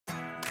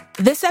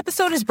 This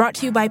episode is brought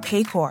to you by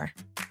Paycor.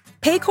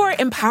 Paycor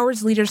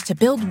empowers leaders to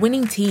build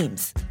winning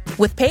teams.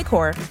 With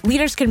Paycor,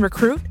 leaders can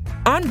recruit,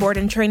 onboard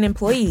and train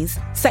employees,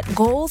 set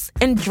goals,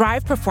 and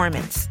drive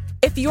performance.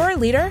 If you're a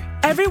leader,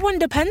 everyone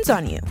depends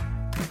on you.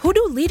 Who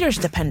do leaders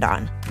depend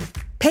on?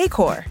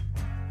 Paycor.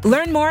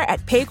 Learn more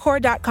at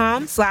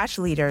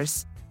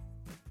paycor.com/leaders.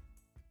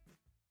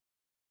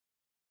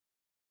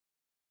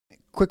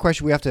 Quick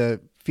question. We have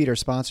to feed our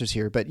sponsors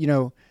here, but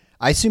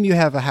I assume you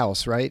have a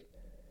house, right?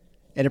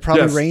 And it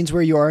probably rains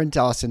where you are in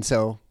Dawson.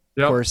 So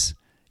of course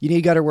you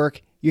need gutter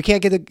work. You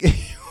can't get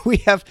we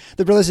have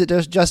the brothers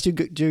that just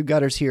do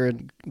gutters here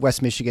in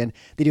West Michigan.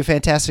 They do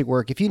fantastic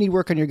work. If you need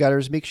work on your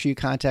gutters, make sure you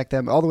contact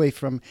them all the way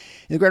from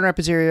in the Grand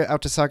Rapids area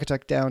out to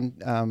Saugatuck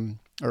down,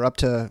 or up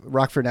to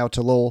Rockford and out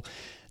to Lowell.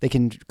 They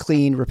can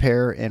clean,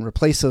 repair, and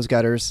replace those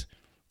gutters.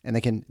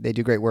 And they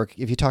do great work.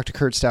 If you talk to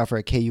Kurt Stauffer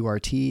at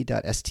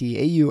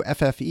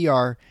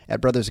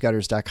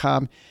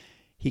kurt.stauffer@brothersgutters.com,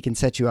 he can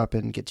set you up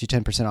and get you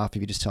 10% off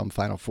if you just tell him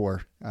Final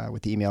Four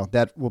with the email.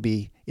 That will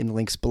be in the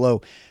links below.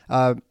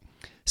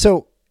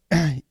 So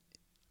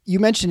you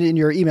mentioned in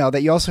your email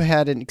that you also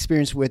had an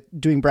experience with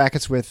doing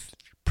brackets with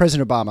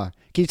President Obama.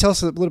 Can you tell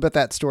us a little about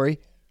that story?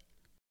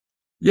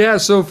 Yeah.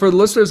 So for the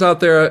listeners out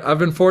there, I've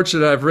been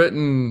fortunate. I've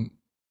written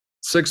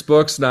 6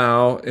 books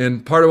now.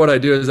 And part of what I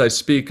do is I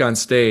speak on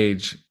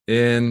stage.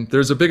 And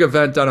there's a big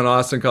event down in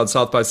Austin called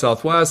South by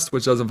Southwest,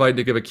 which I was invited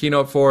to give a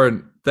keynote for.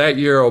 And that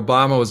year,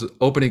 Obama was the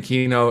opening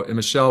keynote and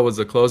Michelle was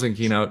the closing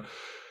keynote.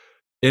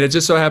 And it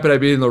just so happened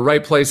I'd be in the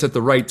right place at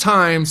the right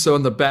time. So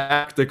in the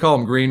back, they call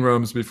them green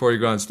rooms before you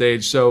go on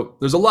stage. So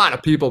there's a lot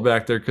of people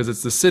back there because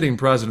it's the sitting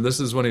president.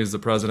 This is when he was the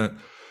president.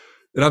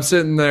 And I'm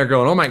sitting there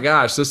going, oh my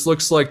gosh, this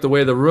looks like the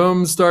way the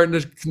room's starting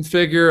to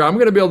configure. I'm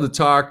going to be able to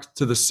talk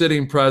to the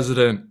sitting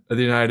president of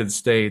the United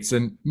States.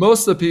 And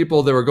most of the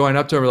people that were going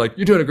up to him were like,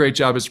 you're doing a great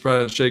job, Mr.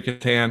 President, shaking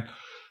his hand.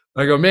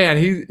 I go, man,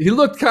 he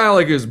looked kind of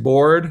like he was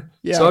bored.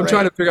 Yeah, so I'm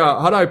trying to figure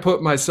out how do I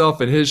put myself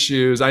in his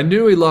shoes. I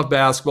knew he loved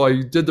basketball.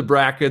 He did the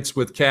brackets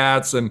with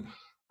Cats. And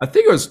I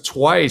think it was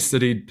twice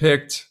that he'd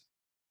picked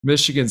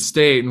Michigan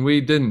State, and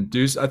we didn't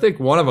do. I think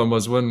one of them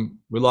was when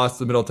we lost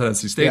to Middle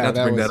Tennessee State. Not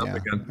to bring that up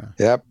again.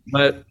 Yep.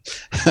 But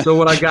so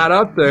when I got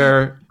up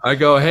there, I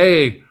go,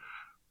 hey,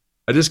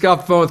 I just got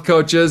off the phone with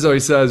Coach Izzo. He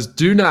says,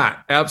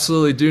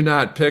 absolutely do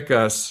not pick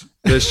us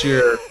this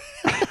year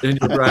in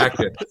your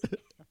bracket.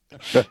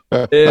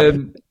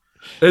 And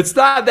it's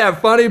not that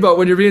funny, but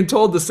when you're being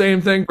told the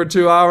same thing for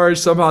 2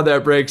 hours, somehow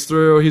that breaks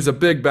through. He's a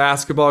big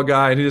basketball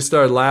guy, and he just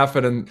started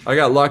laughing. And I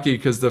got lucky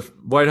because the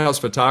White House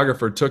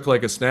photographer took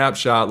like a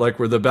snapshot, like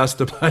we're the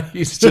best of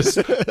buddies, just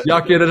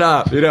yucking it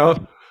up,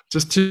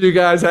 just 2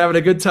 guys having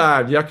a good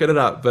time, yucking it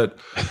up. But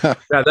yeah,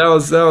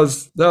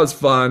 that was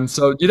fun.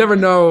 So you never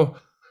know.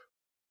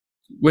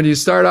 When you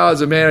start out as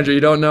a manager, you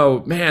don't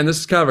know, man, this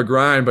is kind of a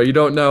grind, but you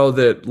don't know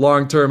that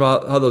long-term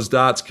how those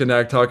dots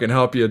connect, how it can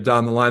help you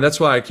down the line. That's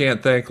why I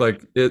can't thank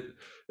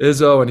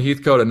Izzo and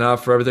Heathcote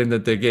enough for everything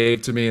that they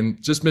gave to me,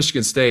 and just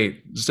Michigan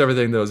State, just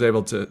everything that was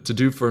able to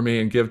do for me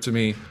and give to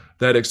me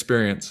that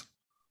experience.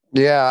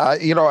 Yeah.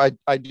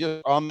 I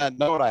just, on that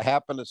note, I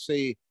happened to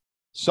see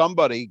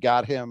somebody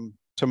got him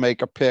to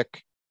make a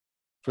pick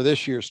for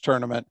this year's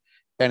tournament,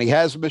 and he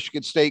has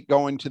Michigan State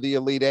going to the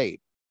Elite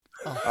Eight.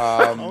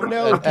 Oh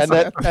no!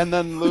 And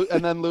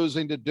then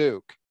losing to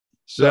Duke.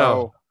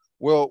 So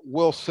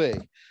we'll see.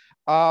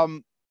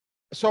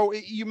 So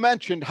you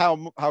mentioned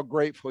how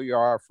grateful you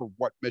are for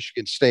what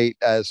Michigan State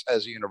as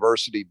a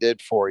university did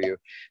for you,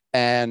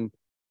 and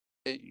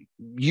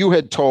you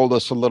had told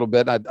us a little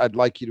bit. I'd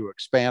like you to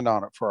expand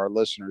on it for our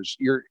listeners.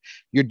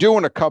 You're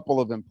doing a couple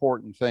of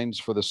important things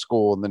for the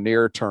school in the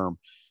near term.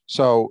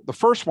 So the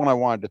first one I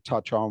wanted to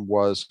touch on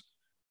was.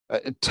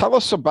 Tell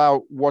us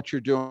about what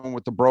you're doing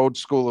with the Broad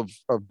School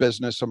of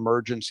Business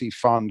Emergency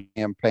Fund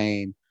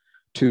campaign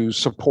to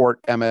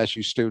support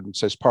MSU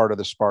students as part of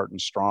the Spartan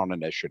Strong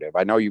initiative?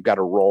 I know you've got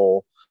a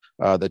role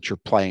that you're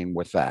playing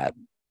with that.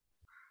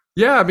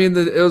 Yeah, I mean,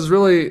 it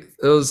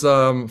was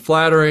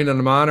flattering, and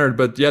I'm honored.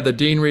 But yeah, the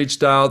dean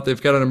reached out.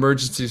 They've got an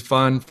emergency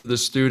fund for the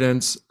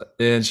students,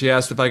 and she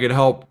asked if I could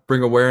help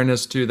bring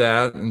awareness to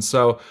that. And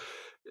so,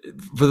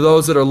 for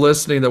those that are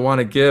listening that want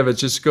to give, it's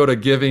just go to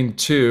giving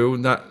to,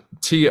 not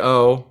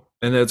TO,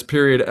 and it's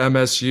period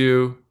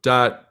MSU.edu.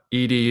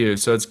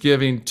 So it's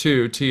giving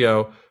to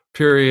TO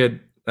period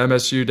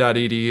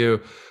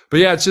MSU.edu. But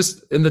yeah, it's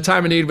just in the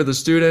time of need with the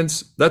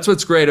students. That's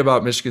what's great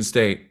about Michigan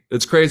State.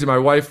 It's crazy. My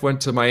wife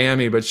went to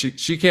Miami, but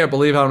she can't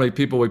believe how many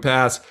people we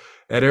pass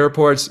at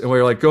airports, and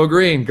we're like, go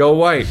green, go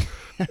white.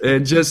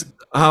 And just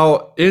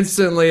how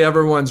instantly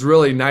everyone's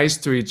really nice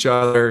to each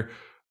other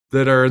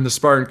that are in the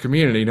Spartan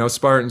community. You know,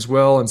 Spartans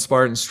will and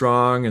Spartans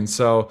strong. And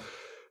so,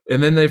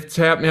 and then they've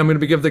tapped me. I'm going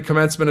to give the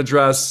commencement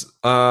address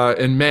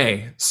in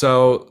May.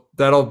 So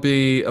that'll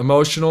be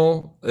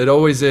emotional. It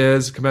always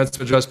is,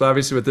 commencement address, but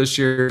obviously with this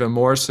year even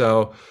more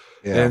so.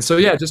 Yeah. And so,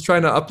 yeah, just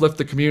trying to uplift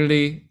the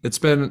community. It's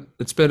been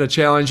a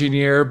challenging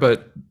year,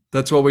 but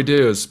that's what we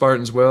do is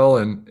Spartans will.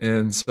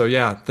 And so,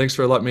 yeah, thanks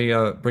for letting me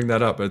bring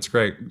that up. It's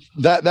great.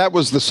 That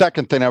was the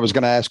second thing I was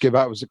going to ask you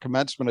about, was the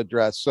commencement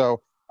address.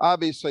 So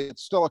obviously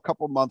it's still a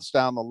couple months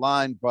down the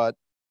line, but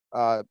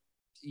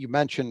you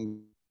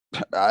mentioned,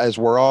 as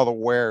we're all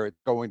aware, it's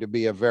going to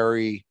be a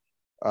very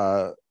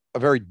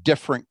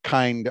different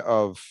kind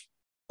of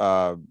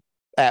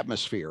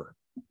atmosphere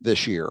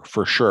this year,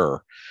 for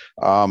sure.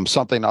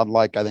 Something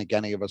unlike I think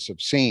any of us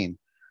have seen.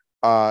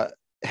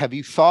 Have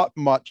you thought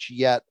much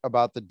yet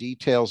about the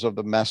details of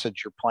the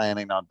message you're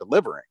planning on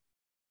delivering?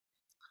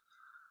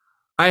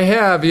 I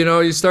have.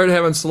 You start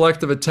having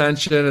selective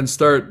attention and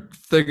start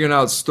figuring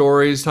out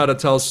stories, how to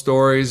tell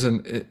stories,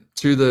 and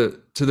to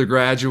the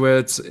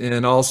graduates,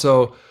 and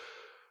also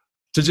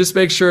to just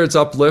make sure it's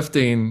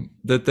uplifting,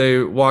 that they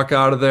walk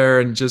out of there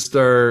and just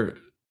are,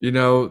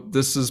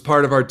 this is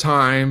part of our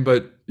time,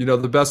 but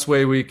the best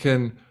way we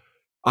can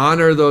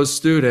honor those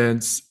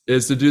students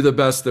is to do the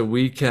best that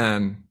we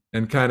can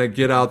and kind of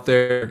get out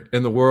there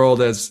in the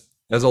world as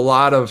a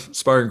lot of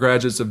Spartan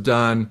graduates have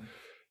done,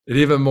 and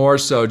even more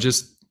so,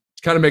 just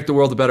kind of make the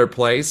world a better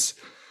place.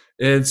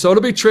 And so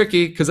it'll be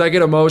tricky because I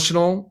get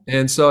emotional.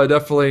 And so I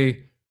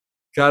definitely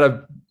got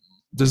to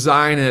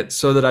design it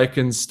so that I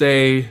can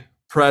stay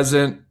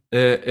present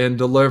and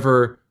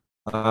deliver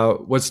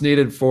what's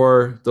needed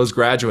for those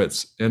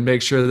graduates and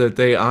make sure that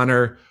they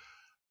honor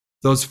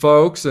those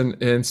folks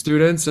and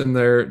students and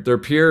their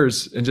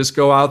peers, and just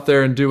go out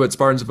there and do what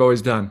Spartans have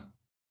always done.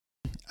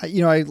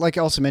 I like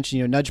I also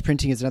mentioned, Nudge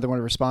Printing is another one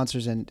of our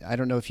sponsors, and I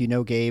don't know if you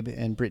know Gabe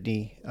and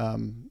Brittany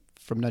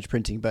from Nudge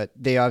Printing, but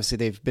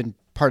they've been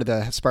part of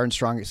the Spartan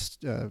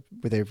Strongest where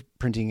they're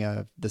printing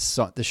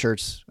the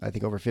shirts. I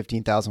think over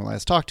 15,000 when I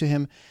last talked to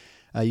him.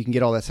 You can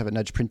get all that stuff at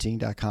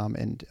nudgeprinting.com,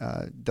 and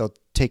they'll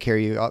take care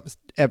of you.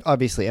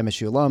 Obviously,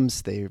 MSU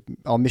alums, they're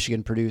all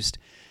Michigan produced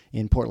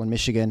in Portland,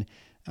 Michigan,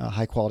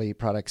 high quality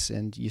products,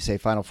 and you say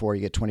Final Four,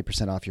 you get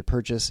 20% off your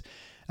purchase.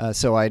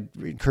 So I'd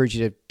encourage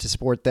you to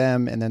support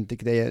them, and then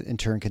they in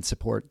turn can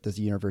support the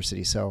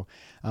university. So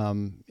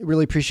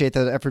really appreciate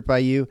that effort by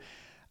you.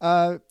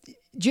 Do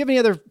you have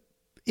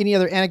any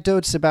other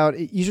anecdotes about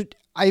you?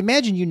 I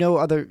imagine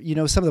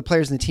some of the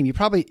players in the team.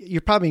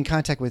 You're probably in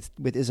contact with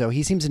Izzo.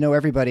 He seems to know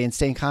everybody and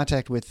stay in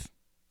contact with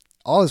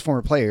all his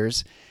former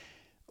players.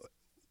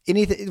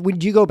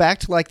 Would you go back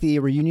to like the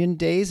reunion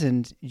days,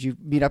 and did you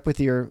meet up with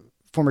your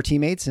former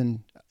teammates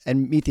and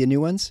meet the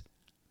new ones?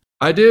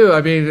 I do.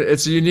 I mean,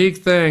 it's a unique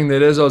thing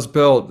that Izzo's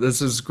built.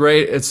 This is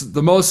great. It's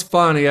the most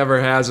fun he ever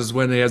has is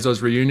when he has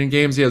those reunion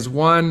games. He has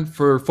one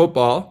for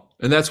football,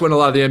 and that's when a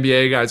lot of the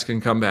NBA guys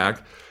can come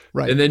back.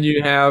 Right. And then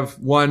you have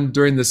one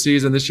during the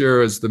season. This year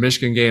was the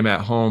Michigan game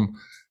at home.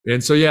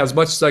 And so, yeah, as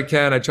much as I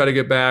can, I try to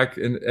get back.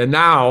 And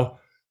now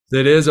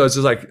that Izzo, it's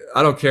just like,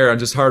 I don't care. I'm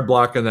just hard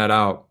blocking that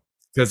out.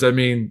 Because, I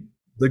mean,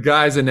 the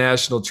guy's a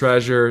national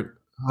treasure.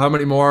 How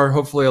many more?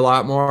 Hopefully a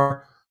lot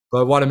more.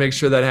 But I want to make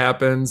sure that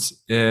happens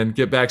and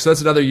get back. So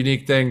that's another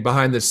unique thing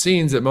behind the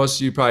scenes that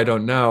most of you probably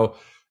don't know.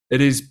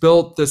 He's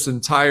built this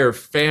entire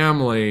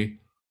family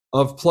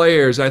of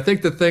players. I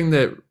think the thing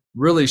that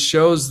really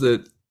shows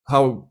that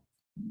how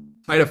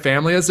tight a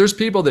family is, there's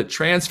people that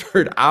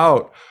transferred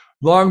out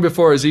long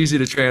before it was easy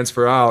to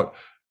transfer out.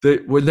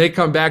 When they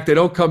come back, they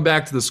don't come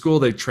back to the school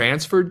they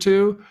transferred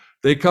to.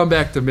 They come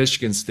back to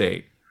Michigan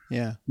State.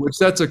 Yeah, which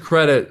that's a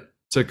credit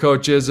to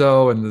Coach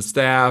Izzo and the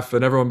staff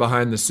and everyone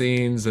behind the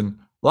scenes. And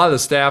a lot of the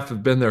staff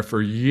have been there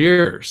for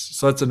years.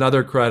 So that's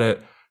another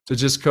credit to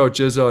just Coach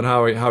Izzo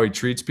and how he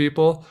treats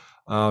people,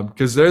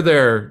 because they're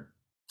there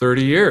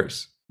 30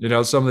 years.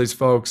 Some of these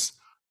folks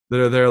that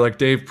are there, like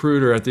Dave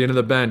Pruder at the end of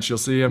the bench, you'll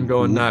see him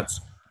going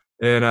nuts.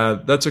 And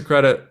that's a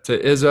credit to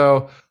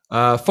Izzo.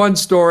 Fun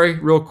story,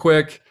 real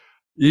quick.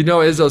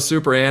 Izzo's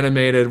super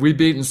animated. We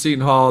beat in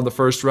Seton Hall in the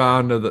first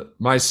round of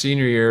my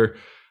senior year.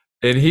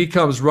 And he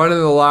comes running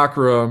in the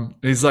locker room.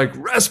 And he's like,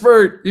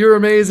 Respert, you're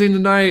amazing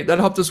tonight. That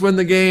helped us win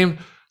the game.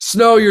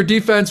 Snow, your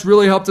defense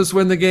really helped us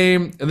win the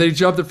game. And then he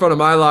jumped in front of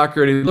my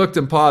locker and he looked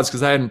and paused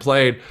because I hadn't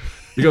played.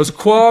 He goes,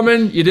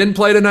 Qualman, you didn't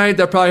play tonight.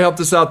 That probably helped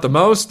us out the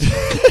most.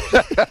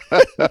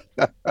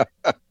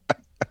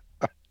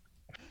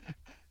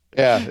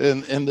 Yeah,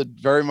 in the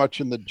very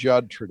much in the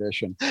Judd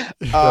tradition.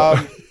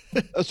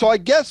 So I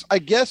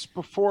guess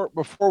before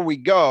we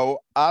go,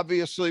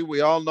 obviously we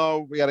all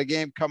know we got a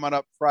game coming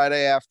up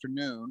Friday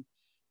afternoon.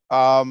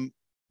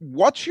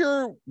 What's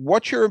your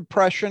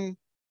impression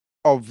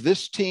of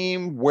this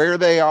team, where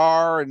they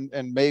are,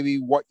 and maybe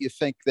what you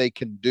think they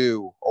can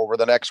do over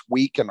the next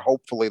week and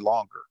hopefully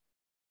longer?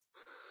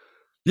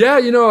 Yeah,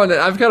 and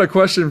I've got a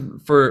question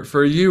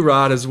for you,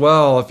 Rod, as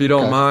well, if you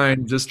don't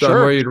mind, just on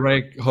where you'd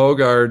rank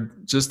Hogard,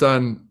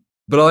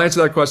 but I'll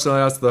answer that question.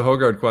 I'll ask the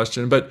Hogard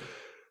question. But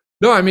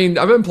no, I mean,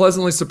 I've been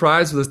pleasantly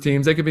surprised with this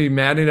team. They can be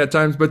maddening at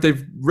times, but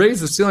they've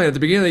raised the ceiling. At the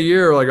beginning of the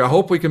year, like, I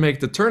hope we can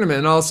make the tournament.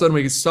 And all of a sudden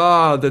we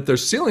saw that their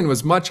ceiling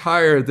was much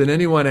higher than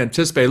anyone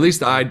anticipated, at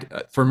least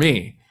for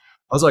me.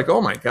 I was like,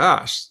 oh my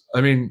gosh.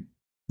 I mean,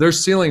 their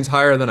ceiling's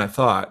higher than I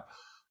thought.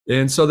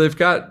 And so they've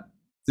got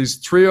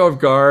these trio of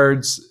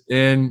guards,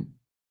 and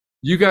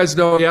you guys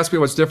know, you asked me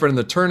what's different in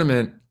the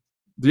tournament.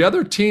 The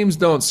other teams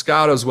don't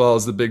scout as well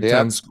as the Big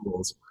Ten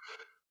schools.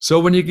 So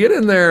when you get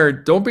in there,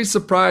 don't be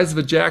surprised if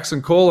a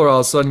Jackson Kohler all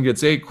of a sudden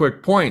gets 8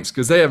 quick points,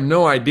 because they have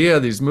no idea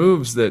these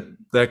moves that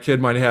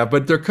kid might have.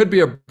 But there could be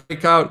a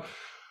breakout.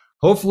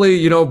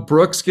 Hopefully,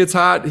 Brooks gets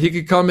hot. He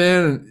could come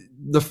in.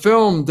 The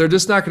film, they're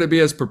just not going to be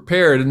as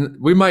prepared. And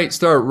we might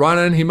start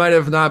running. He might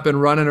have not been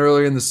running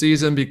earlier in the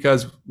season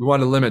because we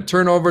want to limit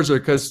turnovers, or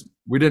because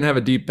we didn't have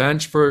a deep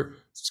bench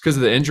because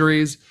of the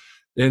injuries.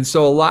 And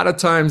so a lot of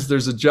times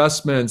there's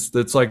adjustments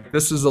that's like,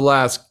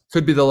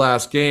 could be the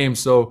last game.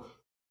 So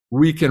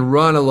we can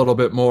run a little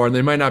bit more, and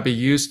they might not be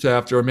used to,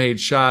 after a made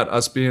shot,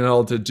 us being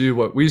able to do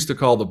what we used to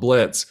call the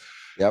blitz.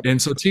 Yep.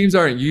 And so teams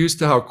aren't used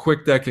to how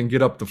quick that can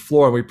get up the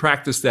floor. And we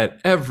practice that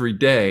every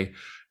day.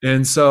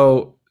 And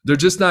so they're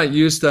just not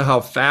used to how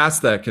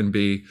fast that can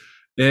be.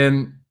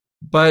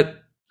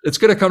 But it's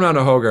going to come down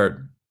to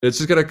Hogard. It's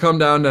just going to come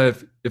down to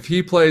if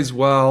he plays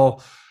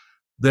well,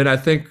 then I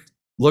think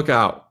look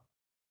out.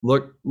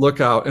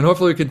 Look out. And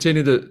hopefully we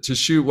continue to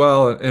shoot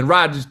well. And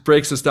Rod just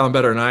breaks this down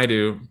better than I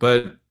do.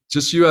 But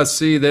just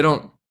USC, they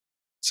don't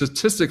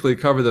statistically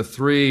cover the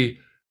 3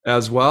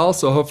 as well.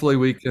 So hopefully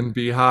we can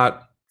be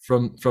hot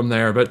from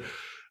there. But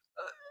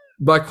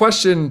my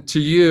question to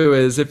you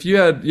is, if you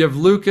have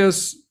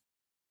Lucas,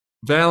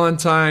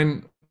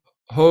 Valentine,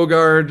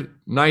 Hogard,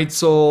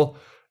 Neitzel,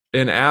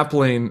 and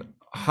Appling,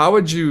 how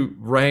would you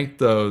rank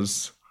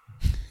those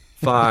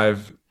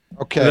 5?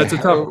 Okay. That's a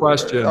tough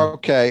question.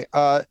 Okay.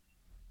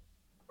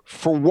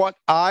 For what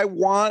I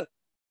want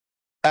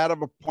out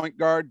of a point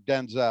guard,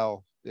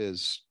 Denzel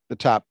is the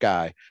top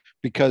guy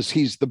because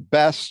he's the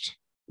best.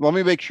 Let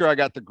me make sure I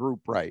got the group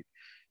right.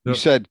 Yep. You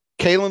said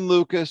Kalen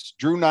Lucas,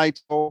 Drew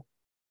Neitzel,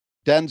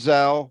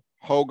 Denzel,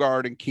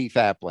 Hogard, and Keith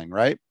Appling,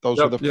 right? Those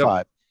are the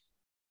 5.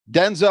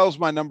 Denzel's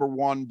my number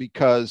 1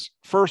 because,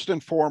 first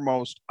and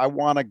foremost, I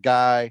want a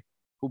guy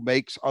who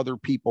makes other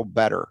people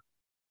better.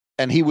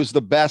 And he was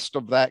the best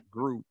of that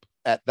group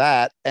at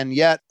that. And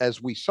yet,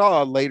 as we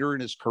saw later in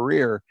his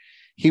career,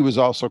 he was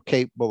also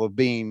capable of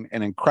being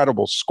an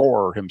incredible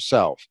scorer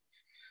himself.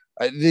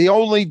 The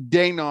only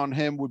ding on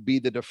him would be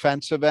the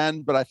defensive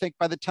end, but I think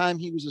by the time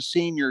he was a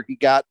senior, he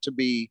got to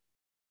be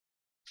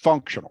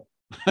functional,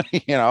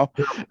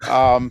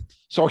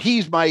 so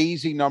he's my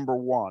easy number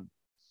 1.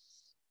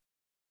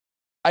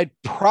 I'd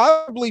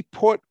probably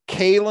put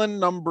Kalen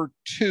number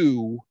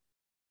 2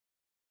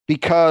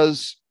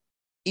 because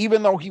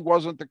even though he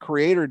wasn't the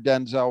creator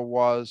Denzel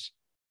was,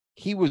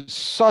 he was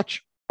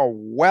such a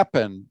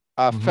weapon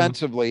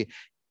offensively.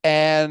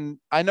 And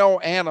I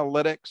know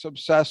analytics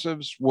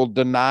obsessives will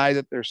deny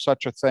that there's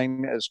such a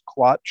thing as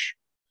clutch,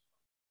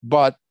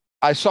 but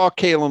I saw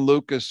Kalen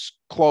Lucas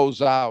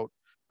close out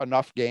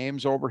enough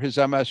games over his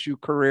MSU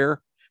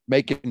career,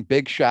 making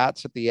big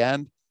shots at the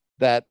end,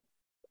 that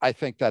I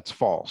think that's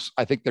false.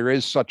 I think there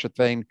is such a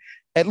thing,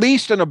 at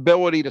least an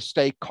ability to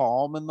stay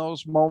calm in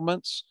those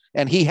moments.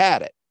 And he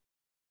had it.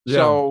 Yeah.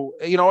 So,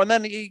 and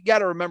then you got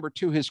to remember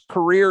too, his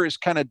career is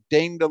kind of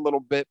dinged a little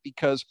bit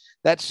because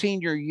that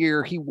senior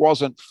year, he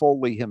wasn't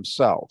fully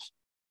himself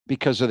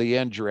because of the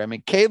injury. I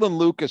mean, Kalen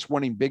Lucas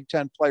winning Big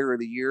Ten Player of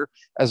the Year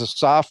as a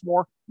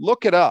sophomore,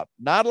 look it up.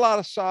 Not a lot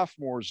of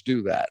sophomores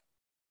do that.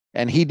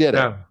 And he did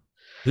it.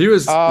 He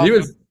was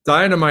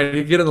dynamite.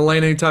 He'd get in the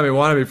lane anytime he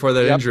wanted before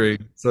that injury.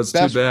 So it's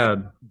too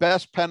bad.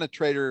 Best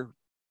penetrator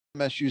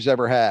MSU's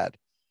ever had.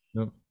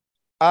 Yep.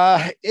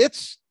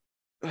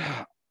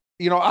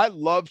 I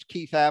loved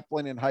Keith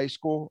Appling in high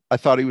school. I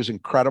thought he was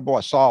incredible.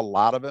 I saw a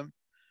lot of him.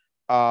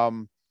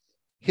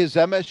 His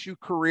MSU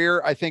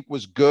career, I think,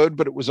 was good,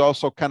 but it was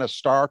also kind of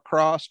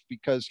star-crossed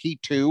because he,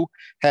 too,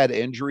 had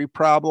injury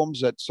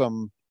problems at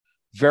some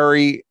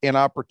very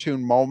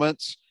inopportune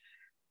moments.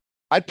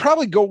 I'd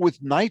probably go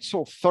with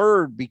Neitzel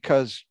 3rd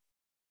because,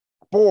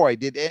 boy,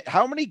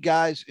 how many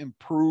guys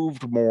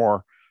improved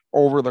more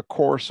over the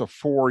course of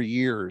 4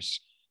 years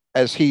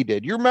as he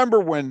did. You remember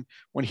when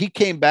he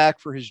came back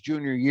for his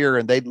junior year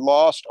and they'd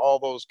lost all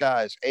those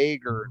guys,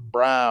 Ager,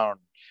 Brown,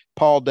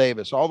 Paul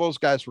Davis, all those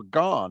guys were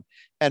gone.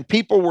 And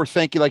people were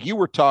thinking, like you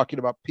were talking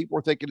about, people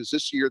were thinking, is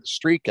this year the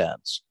streak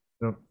ends?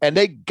 Yep. And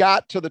they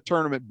got to the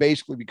tournament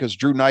basically because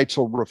Drew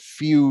Neitzel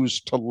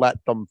refused to let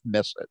them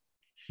miss it.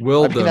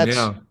 Willed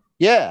them,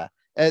 yeah.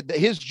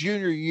 His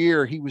junior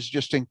year, he was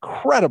just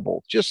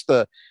incredible. Just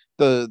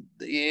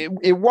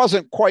it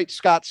wasn't quite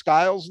Scott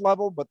Skiles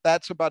level, but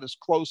that's about as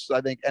close as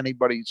I think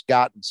anybody's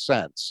gotten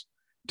since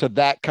to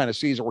that kind of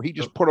season where he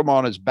just put him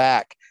on his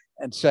back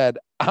and said,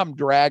 I'm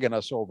dragging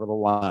us over the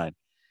line.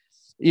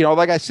 You know,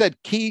 like I said,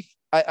 Keith,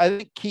 I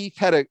think Keith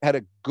had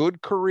a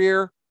good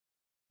career.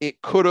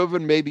 It could have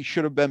and maybe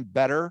should have been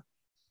better.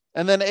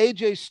 And then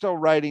AJ's still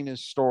writing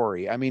his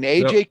story. I mean,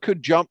 AJ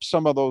could jump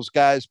some of those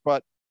guys,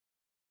 but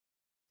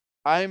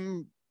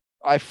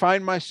I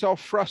find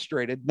myself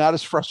frustrated, not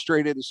as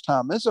frustrated as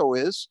Tom Izzo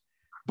is,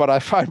 but I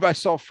find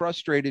myself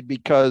frustrated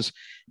because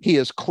he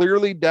has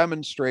clearly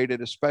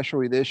demonstrated,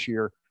 especially this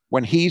year,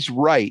 when he's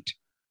right,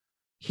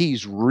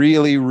 he's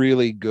really,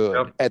 really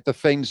good at the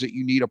things that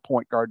you need a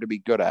point guard to be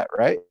good at,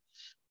 right?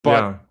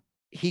 But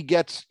he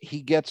gets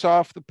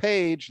off the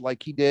page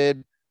like he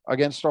did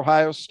against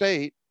Ohio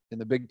State in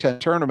the Big Ten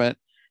tournament,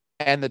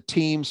 and the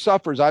team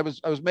suffers. I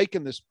was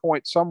making this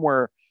point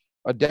somewhere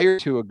a day or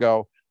two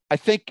ago. I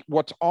think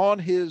what's on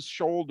his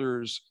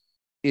shoulders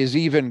is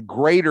even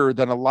greater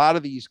than a lot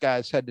of these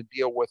guys had to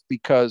deal with,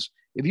 because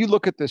if you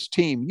look at this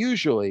team,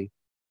 usually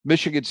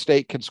Michigan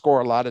State can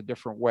score a lot of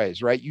different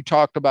ways, right? You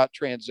talked about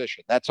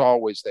transition. That's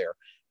always there.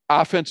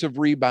 Offensive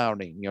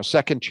rebounding,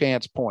 second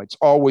chance points,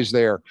 always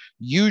there.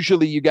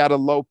 Usually you got a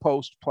low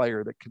post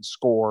player that can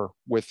score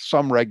with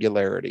some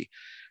regularity.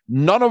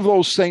 None of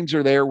those things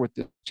are there with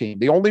the team.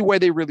 The only way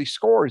they really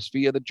score is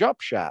via the jump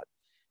shot.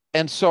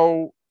 And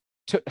so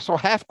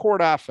half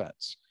court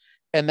offense.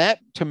 And that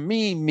to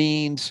me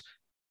means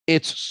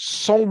it's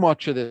so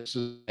much of this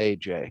is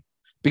AJ,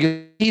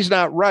 because he's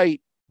not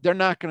right. They're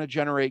not going to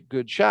generate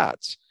good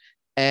shots.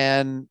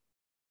 And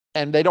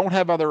they don't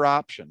have other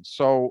options.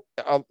 So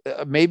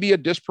maybe a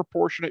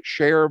disproportionate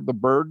share of the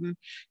burden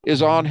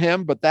is on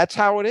him, but that's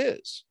how it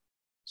is.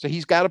 So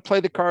he's got to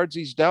play the cards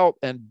he's dealt.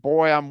 And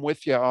boy, I'm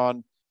with you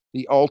on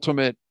the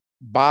ultimate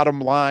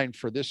bottom line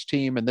for this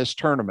team in this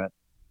tournament.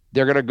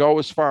 They're going to go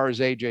as far as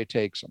AJ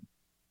takes them.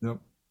 Yep.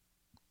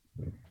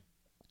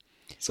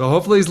 So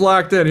hopefully he's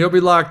locked in. He'll be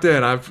locked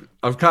in.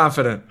 I'm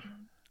confident.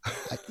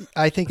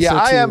 I think so too.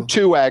 I am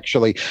too,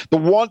 actually.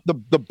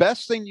 The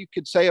best thing you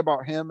could say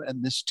about him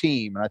and this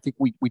team, and I think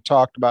we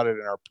talked about it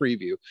in our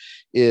preview,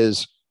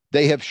 is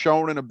they have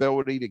shown an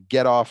ability to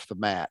get off the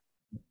mat.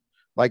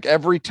 Like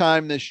every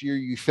time this year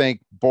you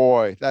think,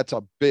 boy, that's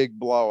a big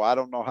blow. I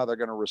don't know how they're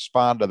going to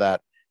respond to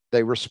that.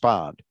 They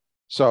respond.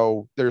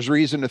 So there's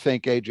reason to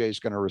think AJ is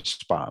going to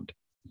respond.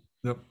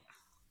 Yep.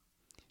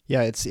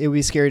 Yeah, it would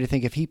be scary to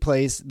think if he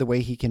plays the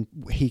way he can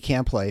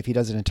play, if he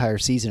does an entire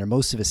season or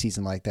most of a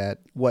season like that,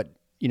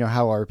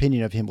 how our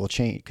opinion of him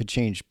could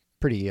change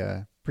pretty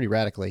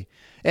radically.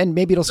 And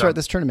maybe it'll start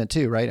this tournament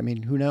too, right? I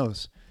mean, who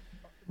knows?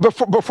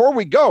 Before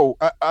we go,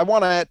 I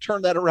want to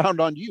turn that around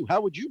on you.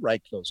 How would you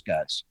rank those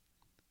guys?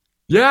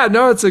 Yeah,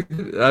 no,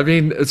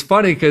 it's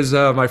funny because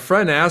my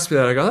friend asked me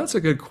that. I go, that's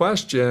a good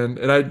question.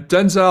 And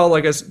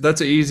Denzel,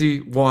 that's an easy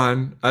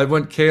one. I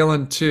went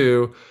Kalen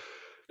 2.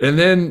 And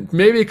then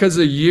maybe because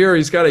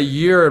he's got a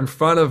year in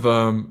front of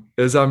him,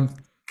 is I'm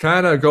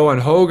kind of going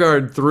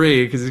Hogard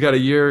 3 because he's got a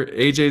year.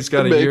 AJ's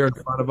got a year in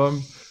front of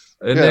him.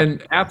 And then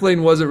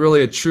Appling wasn't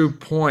really a true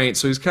point.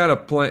 So he's kind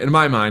of playing, in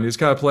my mind, he's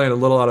kind of playing a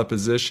little out of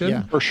position.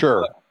 Yeah, for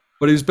sure.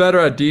 But he's better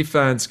at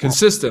defense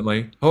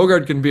consistently.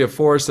 Hogard can be a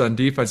force on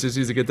defense. He just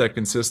needs to get that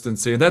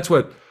consistency. And that's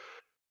what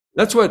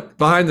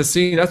behind the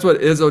scene, that's what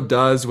Izzo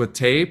does with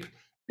tape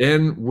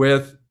and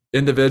with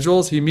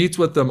individuals. He meets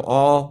with them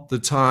all the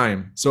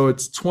time. So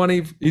it's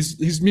 20,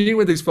 he's meeting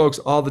with these folks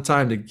all the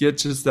time to get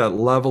just that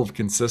level of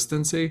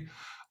consistency,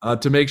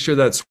 to make sure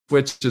that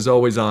switch is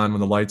always on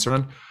when the lights are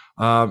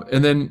on.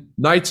 And then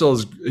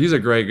Neitzel, he's a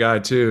great guy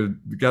too.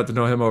 Got to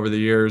know him over the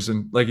years.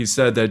 And like he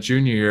said, that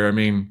junior year, I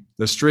mean,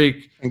 the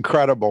streak,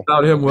 incredible.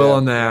 Without him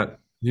willing that,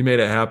 he made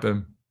it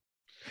happen.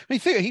 I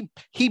mean,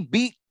 he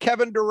beat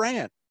Kevin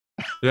Durant.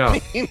 Yeah.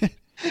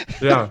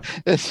 Yeah.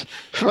 It's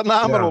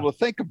phenomenal to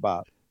think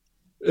about.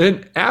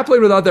 And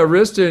Appling without that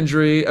wrist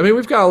injury, I mean,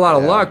 we've got a lot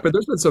of luck, but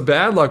there's been some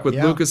bad luck with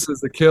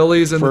Lucas's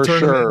Achilles in the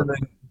tournament. Sure. And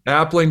then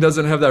Appling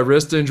doesn't have that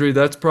wrist injury.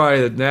 That's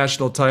probably the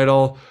national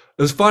title.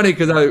 It was funny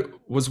because I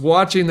was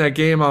watching that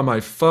game on my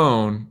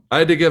phone. I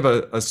had to give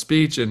a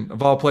speech in,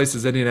 of all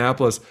places,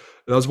 Indianapolis.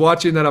 And I was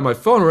watching that on my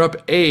phone. We're up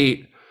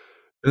 8.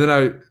 And then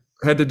I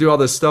had to do all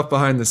this stuff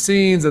behind the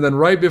scenes. And then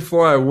right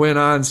before I went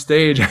on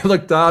stage, I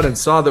looked out and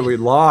saw that we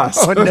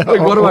lost. Oh, no.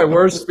 Like one of my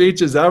worst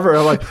speeches ever.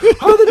 I'm like,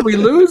 how did we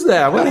lose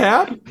that? What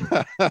happened?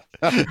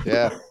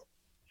 Yeah.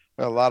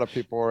 A lot of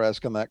people were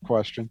asking that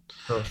question.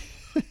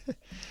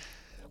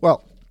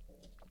 Well,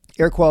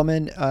 Eric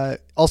Qualman,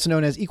 also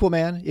known as Equal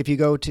Man. If you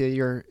go to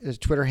your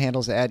Twitter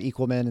handles,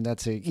 @EqualMan, and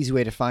that's an easy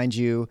way to find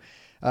you.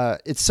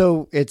 it's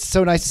so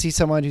nice to see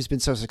someone who's been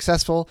so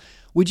successful.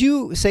 Would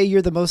you say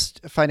you're the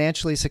most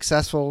financially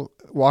successful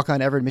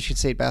walk-on ever in Michigan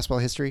State basketball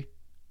history?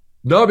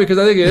 No, because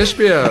I think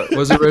Ishbia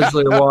was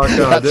originally a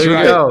walk-on. There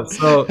you go.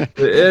 So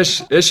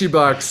the Ishi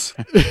Bucks,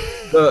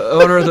 the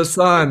owner of the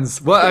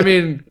Suns. Well, I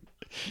mean,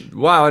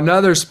 wow,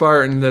 another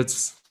Spartan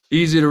that's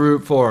easy to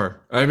root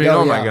for. I mean,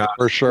 my God.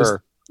 For sure.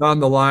 Just on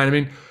the line. I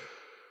mean,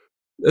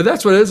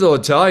 that's what Izzo will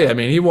tell you. I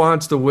mean, he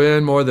wants to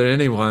win more than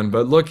anyone,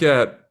 but look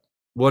at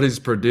what he's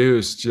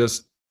produced.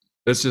 It's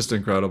just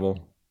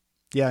incredible.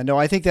 Yeah, no,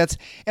 I think that's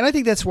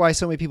why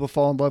so many people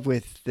fall in love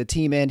with the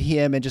team and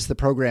him and just the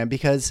program,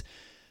 because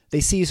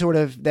they see sort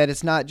of that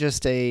it's not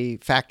just a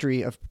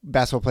factory of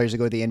basketball players that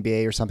go to the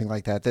NBA or something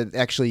like that. That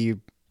actually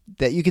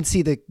that you can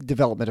see the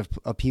development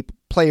of people,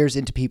 players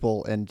into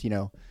people, and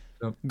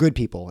good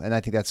people. And I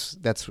think that's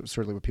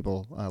certainly what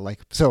people like.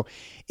 So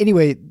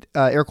anyway,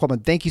 Eric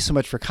Wallman, thank you so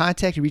much for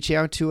reaching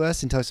out to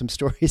us and telling some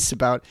stories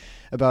about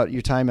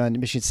your time on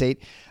Michigan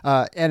State.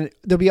 And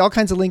there'll be all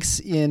kinds of links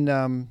in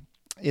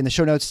the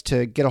show notes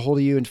to get a hold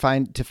of you and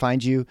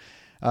find you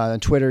on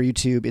Twitter,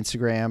 YouTube,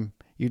 Instagram.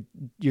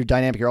 You're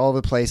dynamic. You're all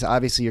over the place.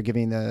 Obviously, you're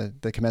giving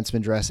the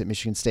commencement address at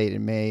Michigan State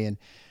in May, and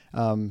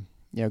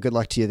good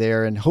luck to you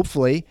there. And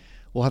hopefully,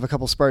 we'll have a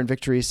couple Spartan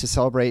victories to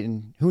celebrate.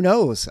 And who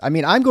knows? I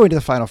mean, I'm going to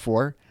the Final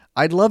Four.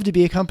 I'd love to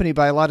be accompanied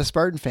by a lot of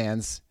Spartan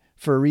fans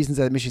for reasons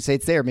that Michigan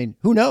State's there. I mean,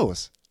 who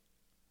knows?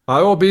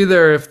 I will be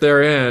there if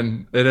they're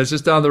in, and it's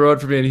just down the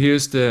road for me in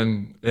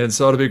Houston, and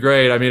so it'll be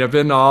great. I mean, I've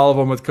been to all of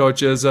them with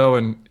Coach Izzo,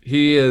 and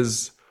he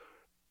is.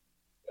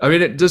 I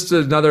mean, just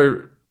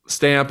another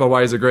stamp on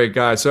why he's a great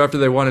guy. So after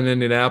they won in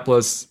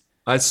Indianapolis,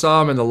 I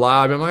saw him in the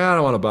lobby. I'm like, I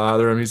don't want to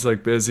bother him. He's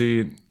like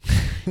busy.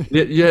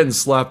 You hadn't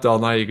slept all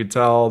night. You could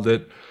tell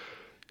that.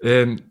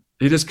 And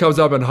he just comes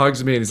up and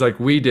hugs me, and he's like,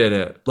 we did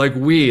it. Like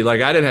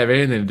I didn't have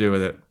anything to do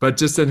with it. But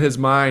just in his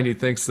mind, he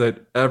thinks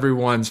that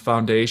everyone's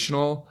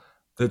foundational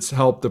that's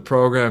helped the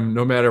program,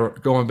 no matter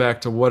going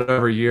back to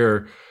whatever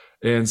year.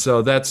 And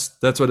so that's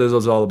what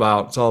Izzo's all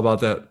about. It's all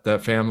about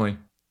that family.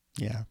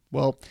 Yeah.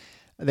 Well,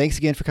 thanks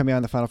again for coming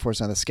on. The Final Four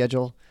is on the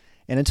schedule.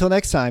 And until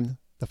next time,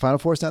 the Final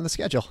Four is not on the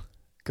schedule.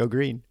 Go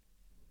green.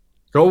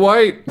 Go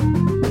white.